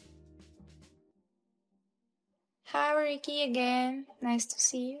 Hi Ricky again, nice to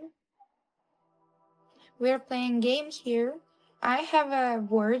see you. We're playing game here. I have a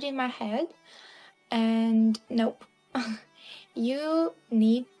word in my head, and nope. You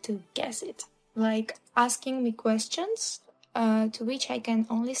need to guess it. Like asking me questions, to which I can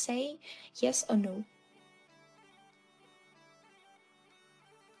only say yes or no.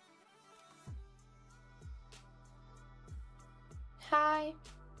 Hi.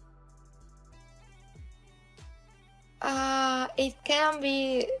 It can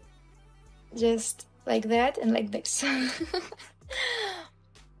be just like that and like this.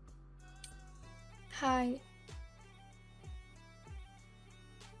 Hi.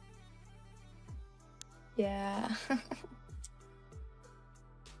 Yeah.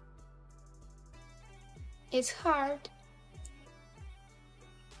 It's hard.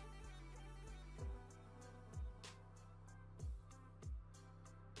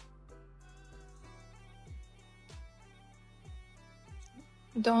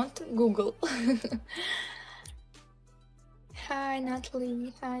 Don't Google. Hi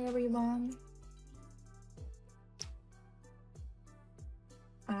Natalie. Hi everyone.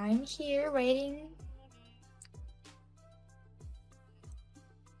 I'm here waiting.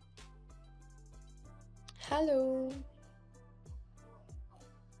 Hello.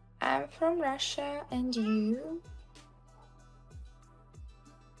 I'm from Russia, and you?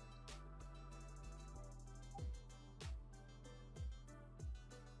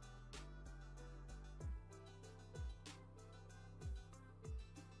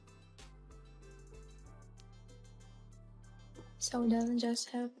 So it doesn't just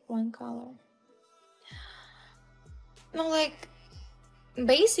have one color. No, like,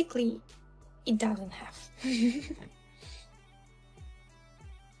 basically, it doesn't have.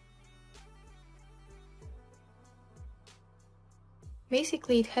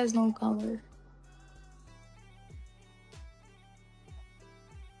 Basically, it has no color.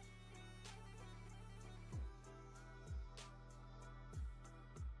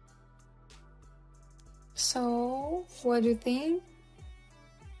 So, what do you think?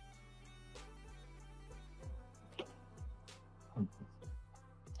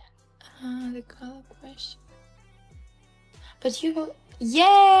 The color question. But you...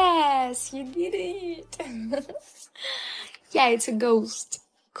 Yes! You did it! Yeah, it's a ghost.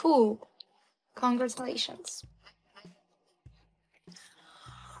 Cool. Congratulations.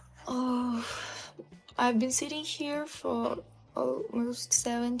 Oh, I've been sitting here for almost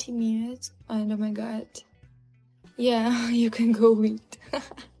 70 minutes, and oh my god. Yeah, you can go eat.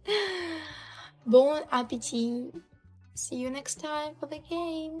 Bon appetit. See you next time for the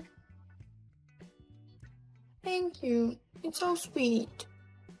game. Thank you. It's so sweet.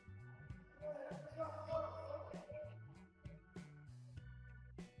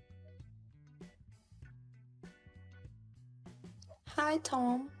 Hi,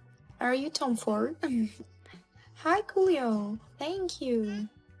 Tom. Are you Tom Ford? Hi, Coolio. Thank you.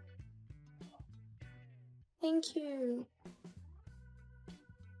 Thank you.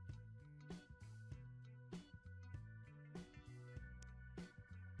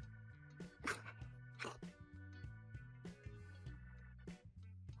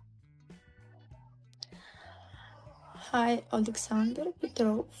 Hi, Alexander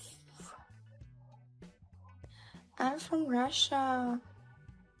Petrov. I'm from Russia.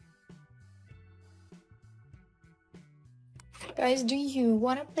 Guys, do you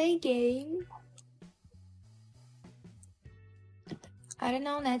want to play a game? I don't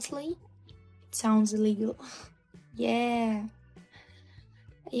know, Natalie. It sounds illegal. Yeah.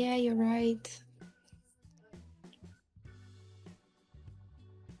 Yeah, you're right.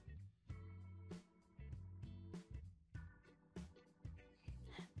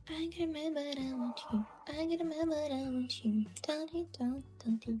 I can remember that I want you. I can remember that I want you.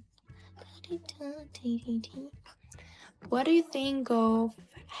 What do you think of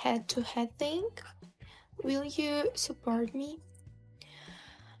head-to-head thing? Will you support me?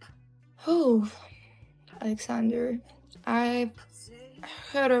 Oh, Alexander, I've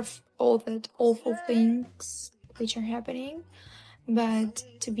heard of all that awful things which are happening, but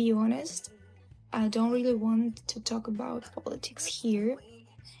to be honest, I don't really want to talk about politics here.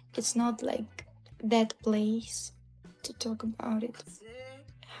 It's not like that place to talk about it.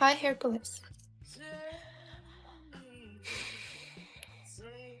 Hi, Hercules.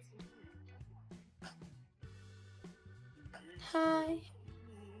 Hi.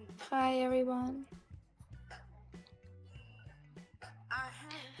 Hi, everyone.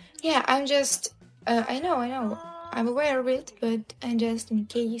 Yeah, I'm just... I know. I'm aware of it, but I'm just in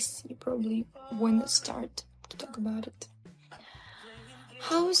case you probably want to start to talk about it.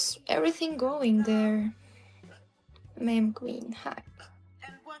 How's everything going there, Ma'am Queen? Hi.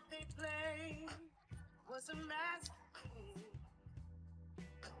 And what they played was a masterpiece.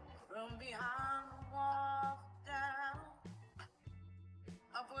 From behind the wall down,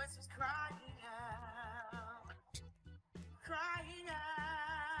 a voice was crying out, crying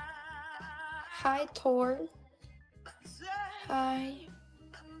out. Hi, Thor. Hi.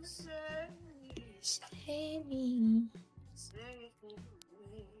 Save me.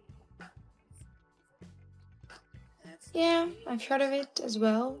 Yeah, I've heard of it as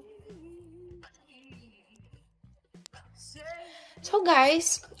well. So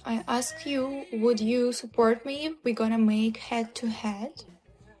guys, I ask you, would you support me if we're gonna make head-to-head?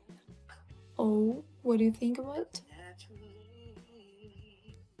 Oh, what do you think about it?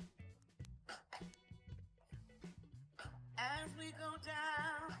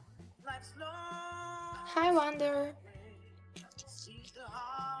 Hi, Wonder.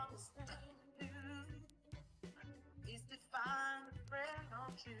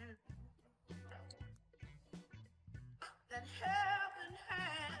 That helping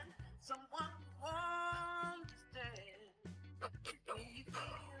hand, someone who understands when you feel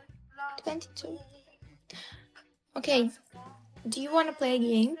lost. 22. Okay, do you want to play a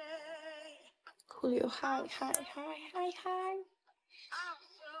game? Julio, hi.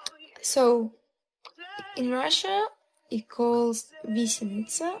 So, in Russia, it calls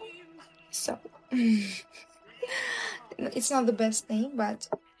Visenitsa. So, it's not the best name, but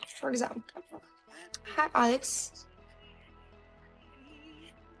for example. Hi, Alex.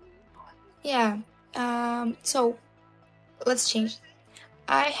 Yeah, so let's change.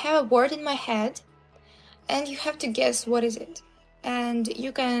 I have a word in my head, and you have to guess what is it. And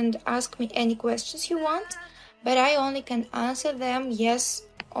you can ask me any questions you want, but I only can answer them yes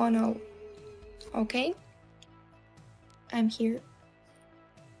or no. Okay? I'm here.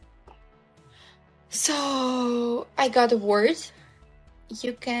 So, I got a word.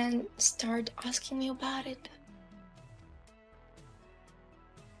 You can start asking me about it.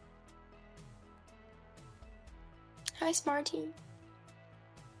 Hi, Smarty.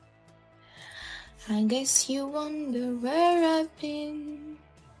 I guess you wonder where I've been.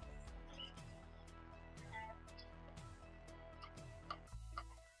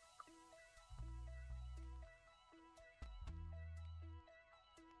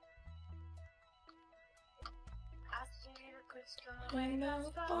 When I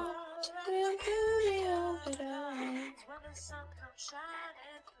walk to the beauty of it all. When the sun comes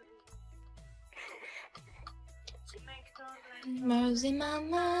shining through. Mercy, my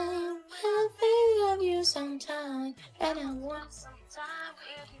mind, when I think of you sometime, and I want some time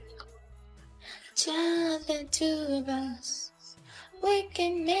with you. just the two of us. We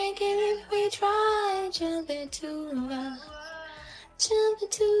can make it if we try, just the two of us. Just the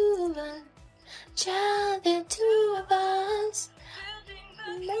two of us. Just the two of us.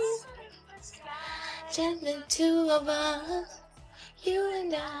 Just the two of us. You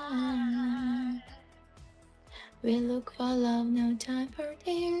and I. We look for love, no time for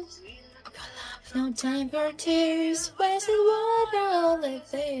tears. No time for tears. Wasted water, all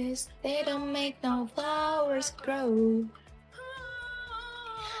of this. They don't make no flowers grow.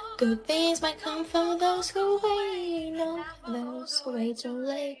 Good things might come for those who wait, not for those who wait too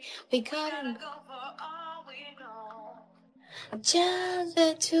late. We gotta go for all we know. Just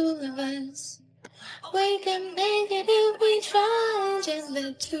the two of us. We can make it if we try. Just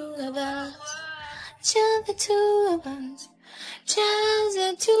the two of us. Just the two of us. Just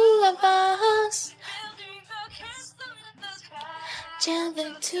the two of us. Just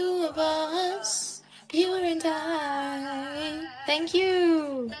the two of us. You and I. Thank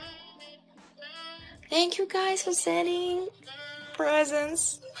you. Thank you guys for sending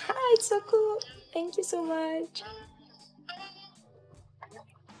presents. Hi, it's so cool. Thank you so much.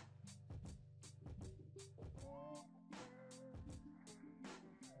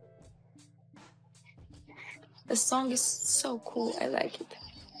 The song is so cool. I like it.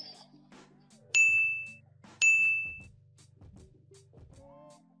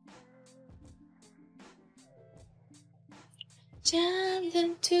 Just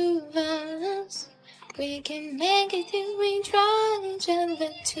the two of us. We can make it if we try. Just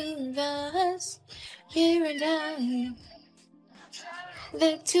the two of us. You and I.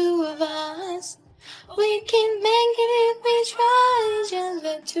 the two of us. We can make it if we try. Just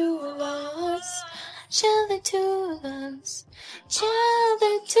the two of us. Just the two of us. Just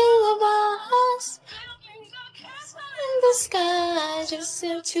the two of us. In the sky, just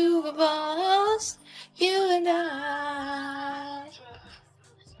the two of us. You and I.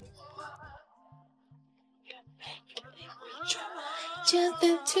 Just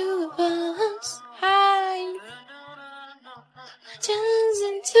the two of us. Hi. Just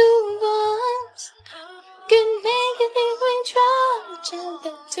the two of us. Can make it if we try. Just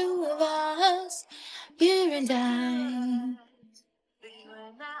the two of us. You and I.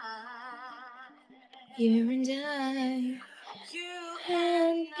 You and I.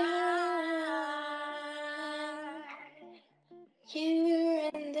 And I. You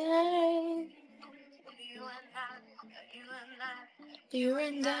and I. You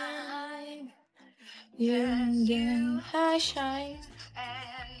and I. You and I shine.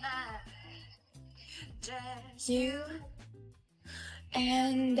 You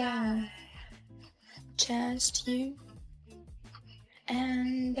and I. Just you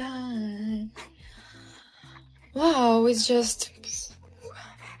and I. Wow, it's just...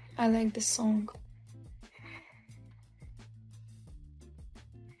 I like this song.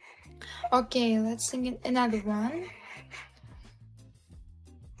 Okay, let's sing another one.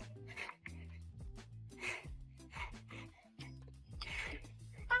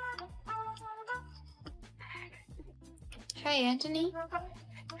 Hi, Anthony.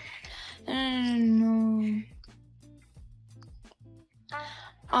 No.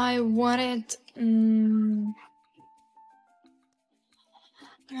 I wanted... oh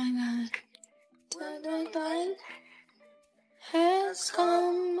my god. Time has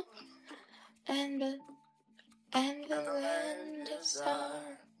come and the land is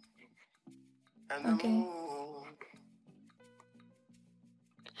our... Okay.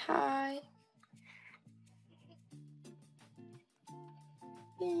 Hi.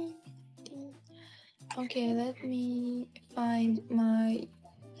 Okay, let me find my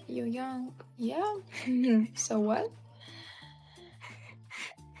yo-young. Yeah. So what?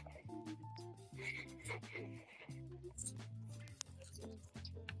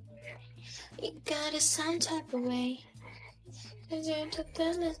 It got us some type of way. Yeah.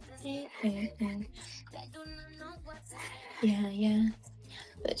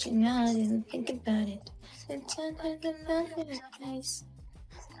 But you know, I didn't think about it.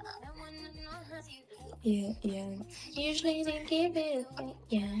 Yeah. Usually they give it away.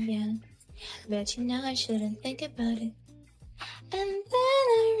 Yeah. But you know, I shouldn't think about it. And then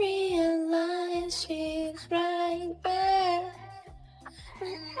I realized she's right there.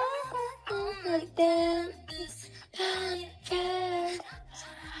 Like that, unfair.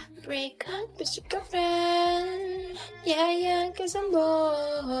 Break up with your girlfriend. Yeah, cause I'm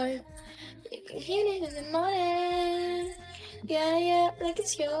bored. You can hit it in the morning. Yeah, like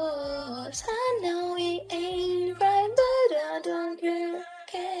it's yours. I know it ain't right, but I don't care.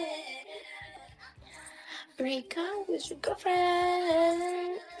 Break up with your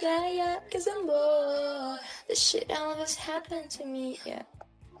girlfriend. Yeah, cause I'm bored. This shit always happened to me, yeah.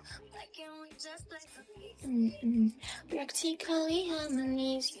 Practically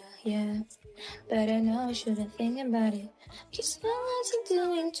harmonies, yeah. But I know I shouldn't think about it. Just know what you're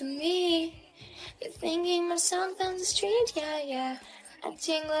doing to me. You're thinking my song down the street, yeah.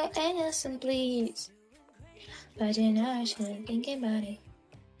 Acting like innocent, please. But you know I shouldn't think about it.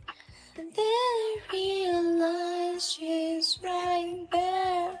 And then I realized she's right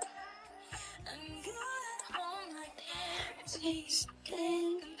there. Please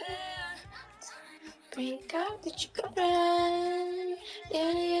think back. Break up with your girlfriend.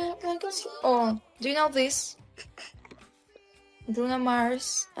 Yeah, like it's... Oh, do you know this? Bruno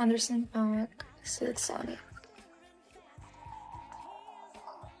Mars, Anderson .Paak, Silk Sonic.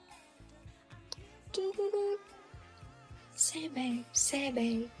 Say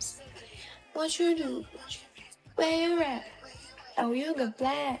babes, what you do? Where you at? Oh, you got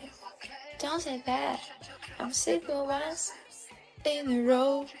black. Don't say that. I'm sick of once in a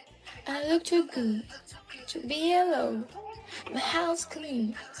row. I look too good to be alone. My house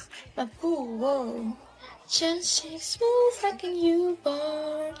clean, my pool warm. Just shake smooth like a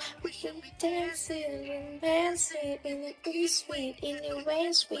newborn. We can be dancing and dancing in the way sweet, in the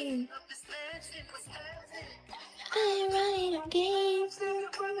way sweet. I ain't running on games.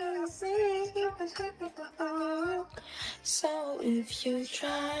 So if you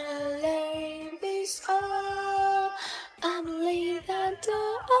try to lay this all, I'ma leave that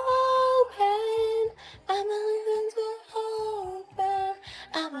door open. I'ma leave that door open.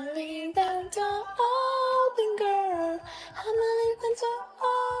 I'ma leave that door open, girl. I'ma leave that door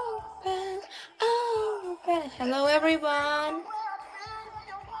everyone.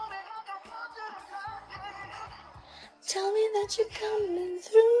 Tell me that you're coming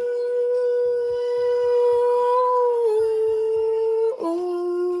through.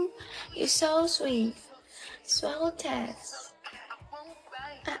 You're so sweet, so taste.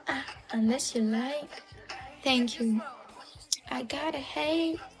 Unless you like. Thank you. I gotta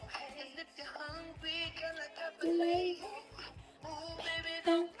hate.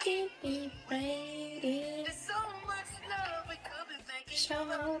 Don't keep me waiting. Show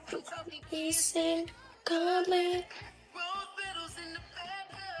up, easy, godly.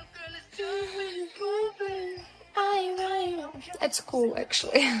 It's cool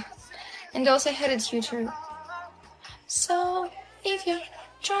actually. And also I had a tutor. So if you're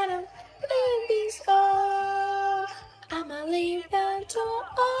trying to leave this off, I'ma leave the door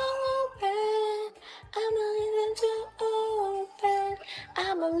open. I'ma leave the door open.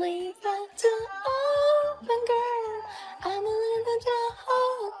 I'ma leave the door open, girl. I'ma leave the door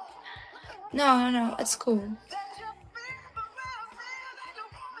open. No, it's cool.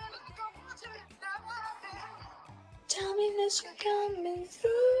 Tell me that you're coming through.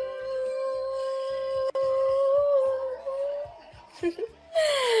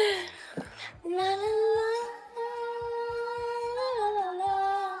 La la la.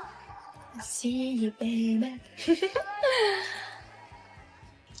 I see you, baby.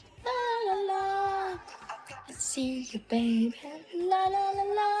 La la la. I see you, baby. La la la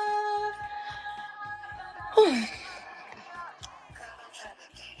la.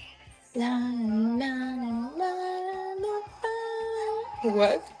 La la la la la.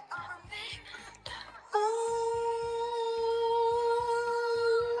 What?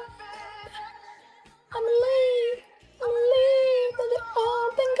 I'm leave the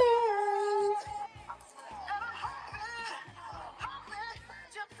open, girl.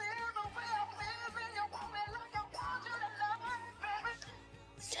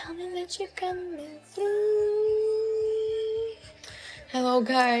 Tell me that you're coming through. Hello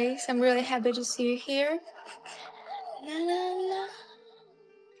guys, I'm really happy to see you here. La la la.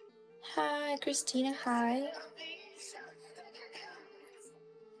 Hi Christina, hi.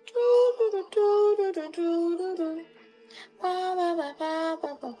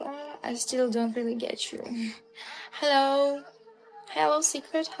 I still don't really get you. Hello. Hello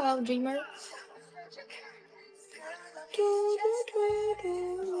Secret, hello Dreamer.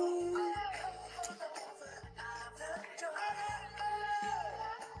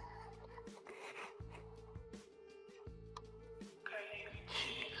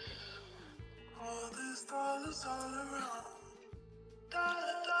 All these dollars all around.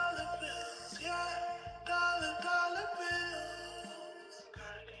 Dollar bills, yeah. Dollar bills.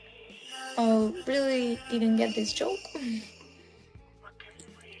 Oh, really didn't get this joke? I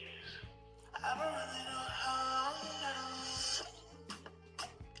don't really know how now.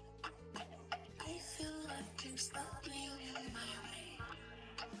 I feel like it's not leaving my way.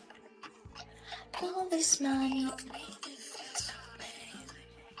 All this money. It feels so amazing.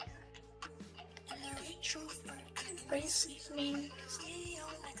 And the rich roofer embraces me. See you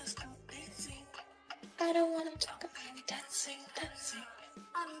like a stupid thing. I don't wanna talk about Dancing.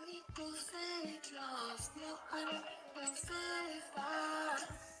 I don't need to fake love. No, I don't need to fake love.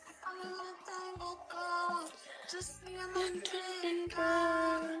 I'm gonna let that go. Just me and my paper.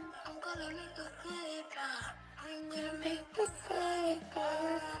 I'm gonna make a paper. I'm gonna make a paper.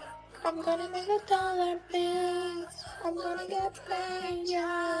 I'm gonna make $1 bills. I'm gonna get paid,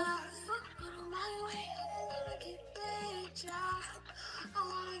 yeah. Put on my way. I'm gonna get paid, yeah. I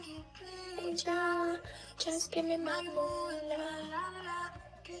wanna get paid, Yeah, just give me my moolah.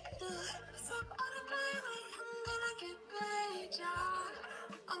 Get the fuck out of my way. I'm gonna get paid,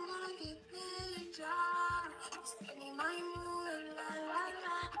 yeah. I'm gonna get paid, yeah. Just give me my moolah.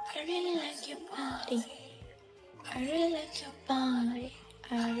 I really like your body. I really like your body.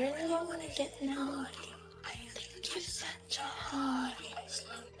 I really wanna get naughty. I think you're such a hottie.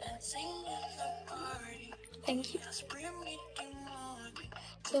 Slow dancing in the party. Thank you. Just bring me to naughty.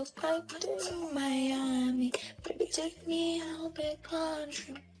 So back to Miami. Baby, take me out the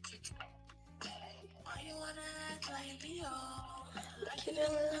country. Why you wanna act like Leo? Like you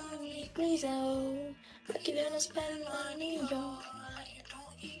don't love me, please, oh. Like you don't spend money, yo. Like you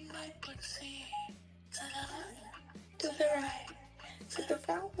don't eat my pussy. To the left, To the right, to the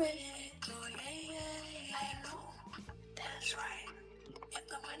far way. go yeah. I know, that's right. If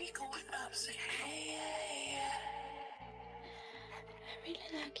the money going up, say hey. I really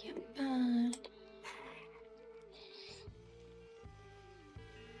like your body.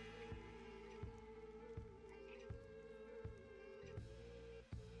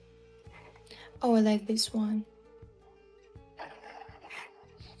 Oh, I like this one.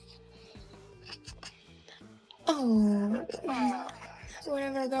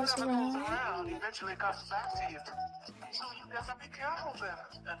 whatever goes around. Eventually comes back to you. So you gotta be careful there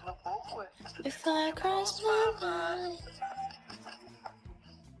and look both ways. Before I cross my mind.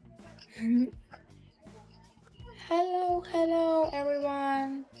 Hello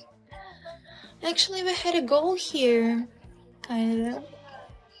everyone. Actually, we had a goal here, kinda.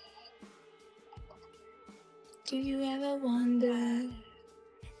 Do you ever wonder?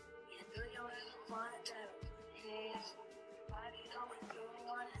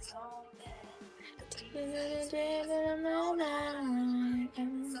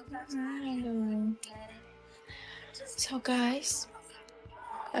 So guys,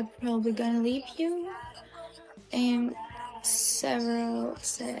 I'm probably gonna leave you in several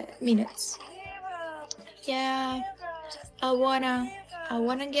minutes. Yeah, I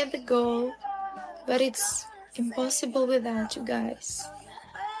wanna get the goal, but it's impossible without you guys.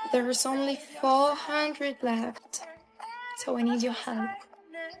 There's only 400 left, so I need your help.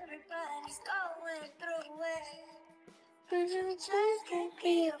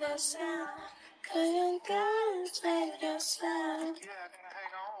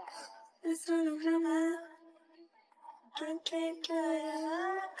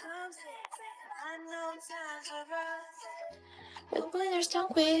 But winners don't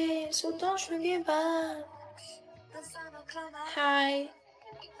quit, so don't you give up. Hi.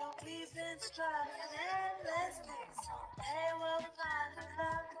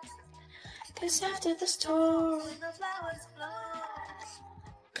 Cause after the storm,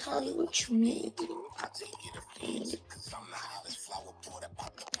 call you what you need.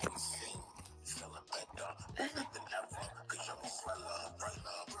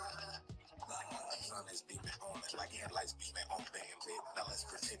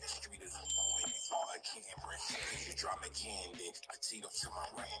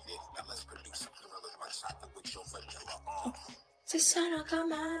 The sun will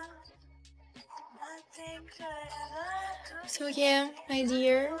come out. So yeah, my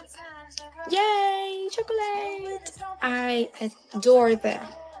dear. Yay, chocolate! I adore them.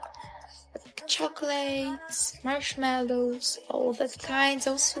 Chocolates, marshmallows, all that kinds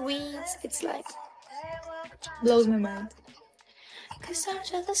of sweets. It's like blows my mind. Cause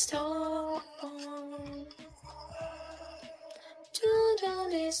after the storm, to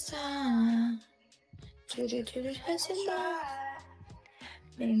this time, to passing by.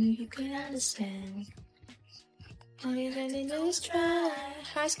 Maybe you can understand. All you really do is try.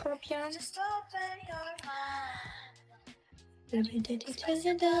 Hi, Scorpion. Baby, did he tell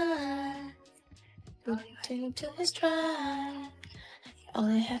you that? Putting to his try. All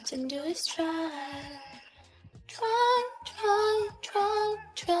I have to do is try. Try.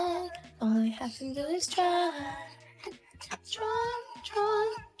 All I have to do is try. Try.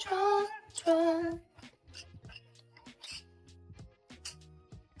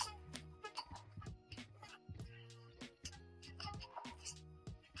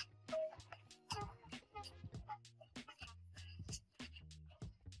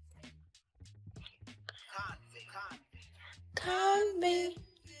 Can't be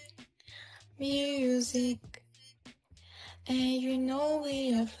music, and you know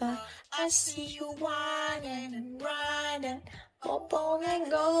we are fly. I see you whining and grinding, up on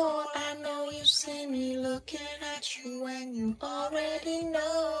and go. I know you see me looking at you, and you already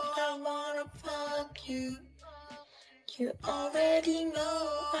know I wanna fuck you. You already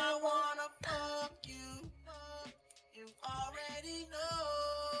know I wanna fuck you. You already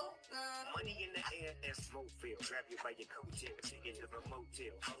know. Money in the air and smoke feel. Grab you by your coattail, take it to the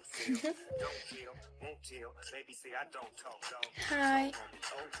motel. Don't kill, won't tell. Baby say I don't talk, dog. Hi.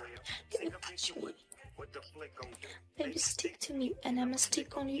 Take a picture with what the flick on you. Baby stick to me and I'ma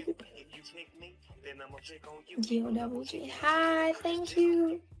stick on you. If you pick me, then I'ma pick on you. D-O-double-G. Hi, thank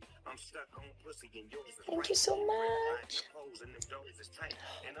you. Thank you so much.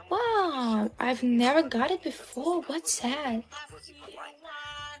 Wow, I've never got it before. What's that?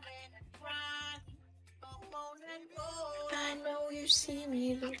 I know you see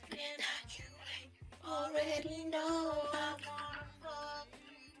me looking at you. Already know I wanna fuck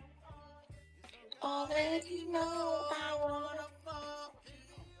you. Already know I wanna fuck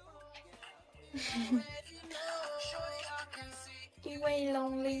you. You ain't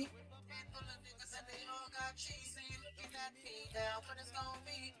lonely.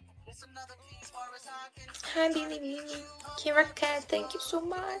 Hi, Billy. Kira Cat, thank you so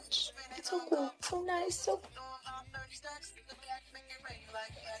much. It's so cool, so nice, so.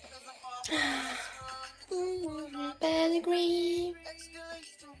 Pedigree.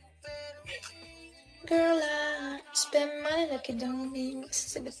 Girl, I spend money like you don't need.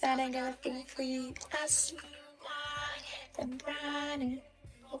 This is that I got a thing for you. I see I'm running.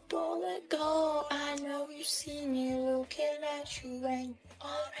 Don't let go. I know you see me looking at you and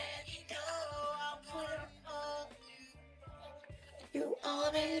already know I wanna hug you. You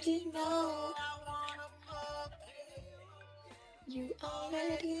already know I wanna hug you. You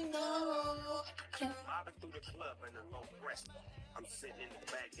already know. Yeah. Through the club and I'm oppressed. I'm sitting in the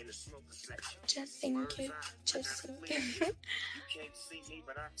back in the smoker section. Just thinking, just thinking. You can't see me,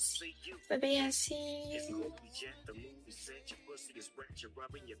 but I can see you. Baby, I see It's you. movie jet, the movie set. Your pussy is wet, you're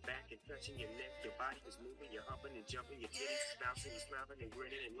rubbing your back and touching your neck. Your body is moving, you're humping and jumping. Your titties is bouncing, you're smiling and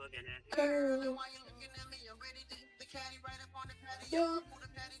grinning and looking at me. Girl. Why you looking at me? I'm ready to hit the caddy right up on the patio. Pull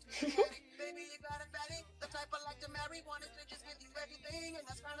the caddy to the caddy. Baby, you got a fatty. The type I like to marry. Wanted to just give you everything, and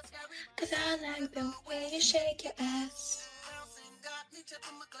that's kind of scary. Cause I like the way you shake your ass. Got me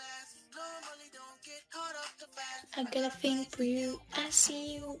tipping my glass. Normally don't get caught up too fast. I got a thing for you. I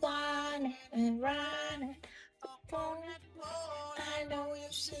see you whining and running up on that pole. I know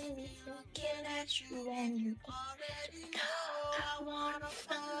you see me looking at you and you already know I wanna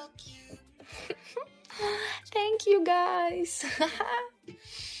fuck you. Thank you guys.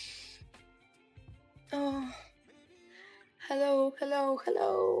 Oh, hello, hello,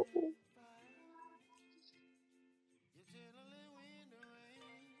 hello.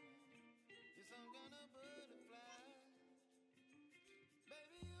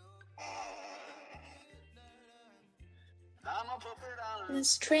 The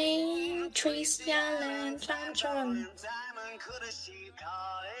string, trees yelling, climb drum.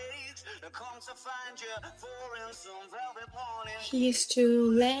 He's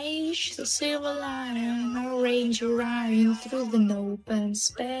too late, she's a silver lion, orange riding through the open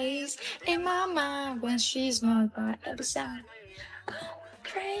space. In my mind, when she's not by the side.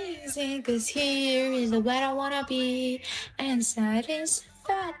 Crazy, cause here is where I wanna be, and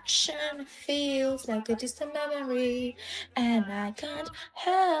satisfaction feels like a distant memory, and I can't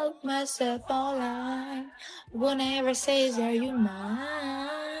help myself. All I wanna ever say is, are you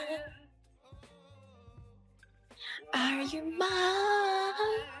mine? Are you mine?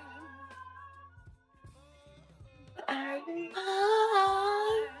 Are you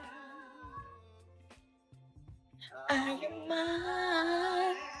mine? Are you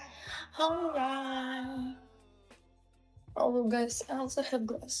mine? Alright. Oh, guys, I also have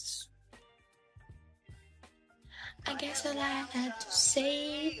glasses. I guess all I had to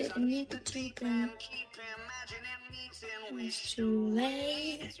say that I need to keep them. It's too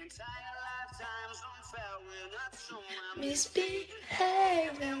late.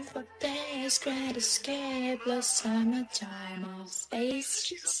 Misbehaving for days, great escape, lost summertime of space,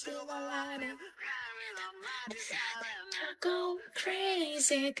 just still alive. I go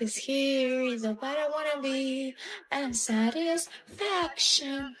crazy, cause here is what I wanna be, and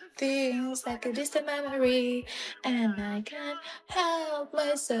satisfaction feels like a distant memory, and I can't help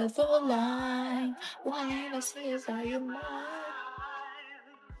myself for lying. Whatever says, are you mine?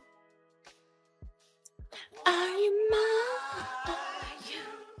 Are you mine? Are you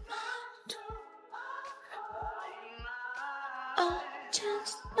mine? I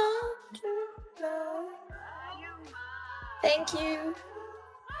just want to know. Thank you.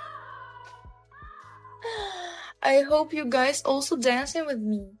 I hope you guys also dancing with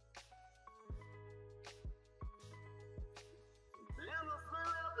me.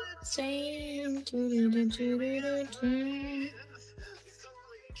 Same.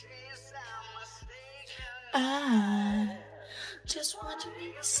 I just want to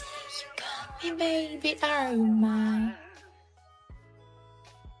be the same. You got me, baby. Are you mine?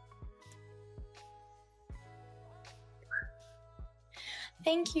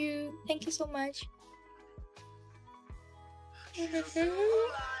 Thank you. Thank you so much.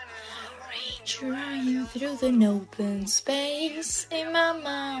 Running through the open space in my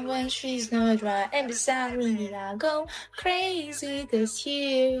mind when she's not right, and beside me I go crazy, cause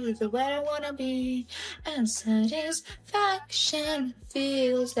here is where I wanna be, and satisfaction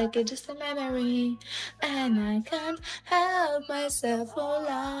feels like a distant memory, and I can't help myself or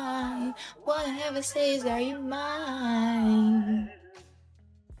lie. Whatever says, are you mine?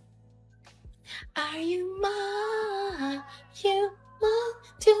 Are you mine? You want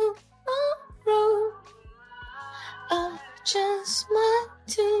to tomorrow, or just mine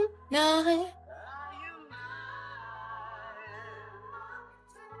tonight?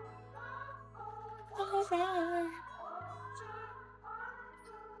 Alright.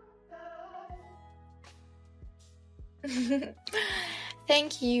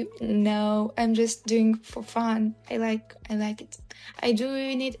 Thank you. No, I'm just doing for fun. I like it. I do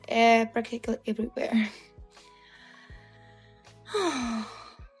need air practically everywhere.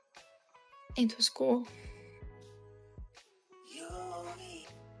 It was cool.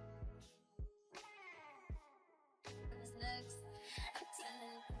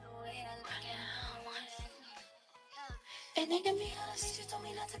 they can be honest, you told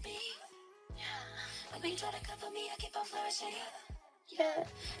me not to be. When you try to cover me, I keep on flourishing. Yeah.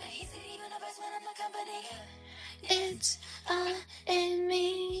 And he said even the best when I'm the company. It's I and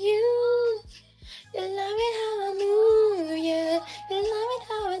me, you. You love it how I move, yeah. You love it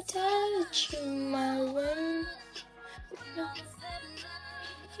how I touch you, my one.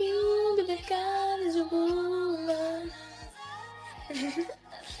 You be the God as a woman.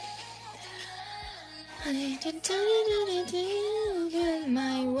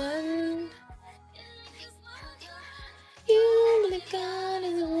 My one. You be the God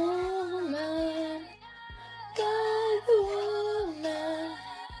as a woman. God the woman.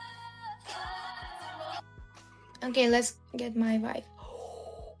 Okay, let's get my vibe.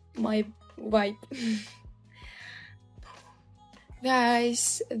 My vibe.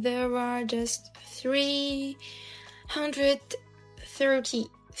 Guys, there are just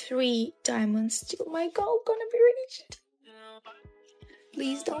 333 diamonds till my goal gonna be reached.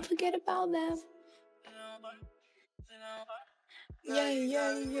 Please don't forget about them. Yeah,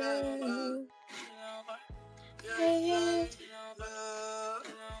 yeah, yeah. Yeah, yeah.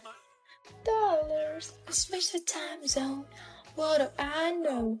 Dollars. I switch the time zone. What do I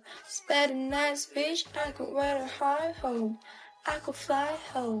know? Spend a nice bitch. I could wear a high home. I could fly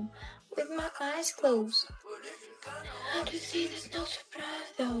home with my eyes closed. I can see there's no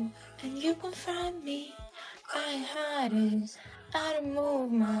surprise though, and you can find me. I ain't hiding. I don't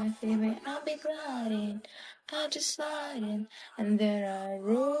move my feet, but I'll be gliding. I'll just slide in, and then I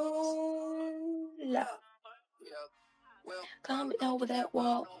roll up. Coming over that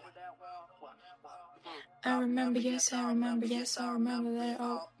wall. I remember, yes, I remember, yes, I remember that.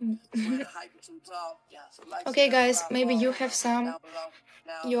 Oh. Okay, guys, maybe you have some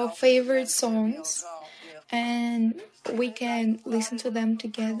your favorite songs, and we can listen to them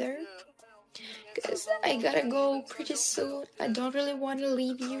together. Cause I gotta go pretty soon. I don't really want to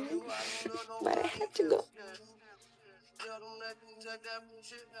leave you, but I have to go.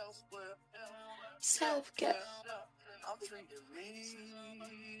 Self-care.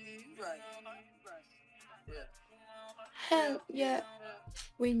 Hell yeah,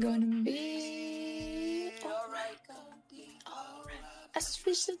 we're gonna be alright. I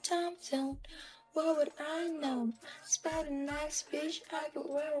switched the time zone. What would I know? Spend a nice beach. I could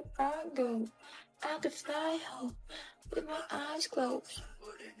where I go. I could fly home with my eyes closed.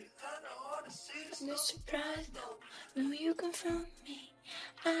 No surprise though. No, you confront me.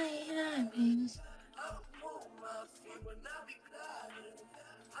 I mean.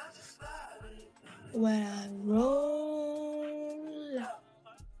 When I roll up.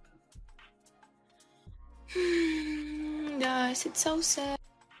 Guys, it's so sad.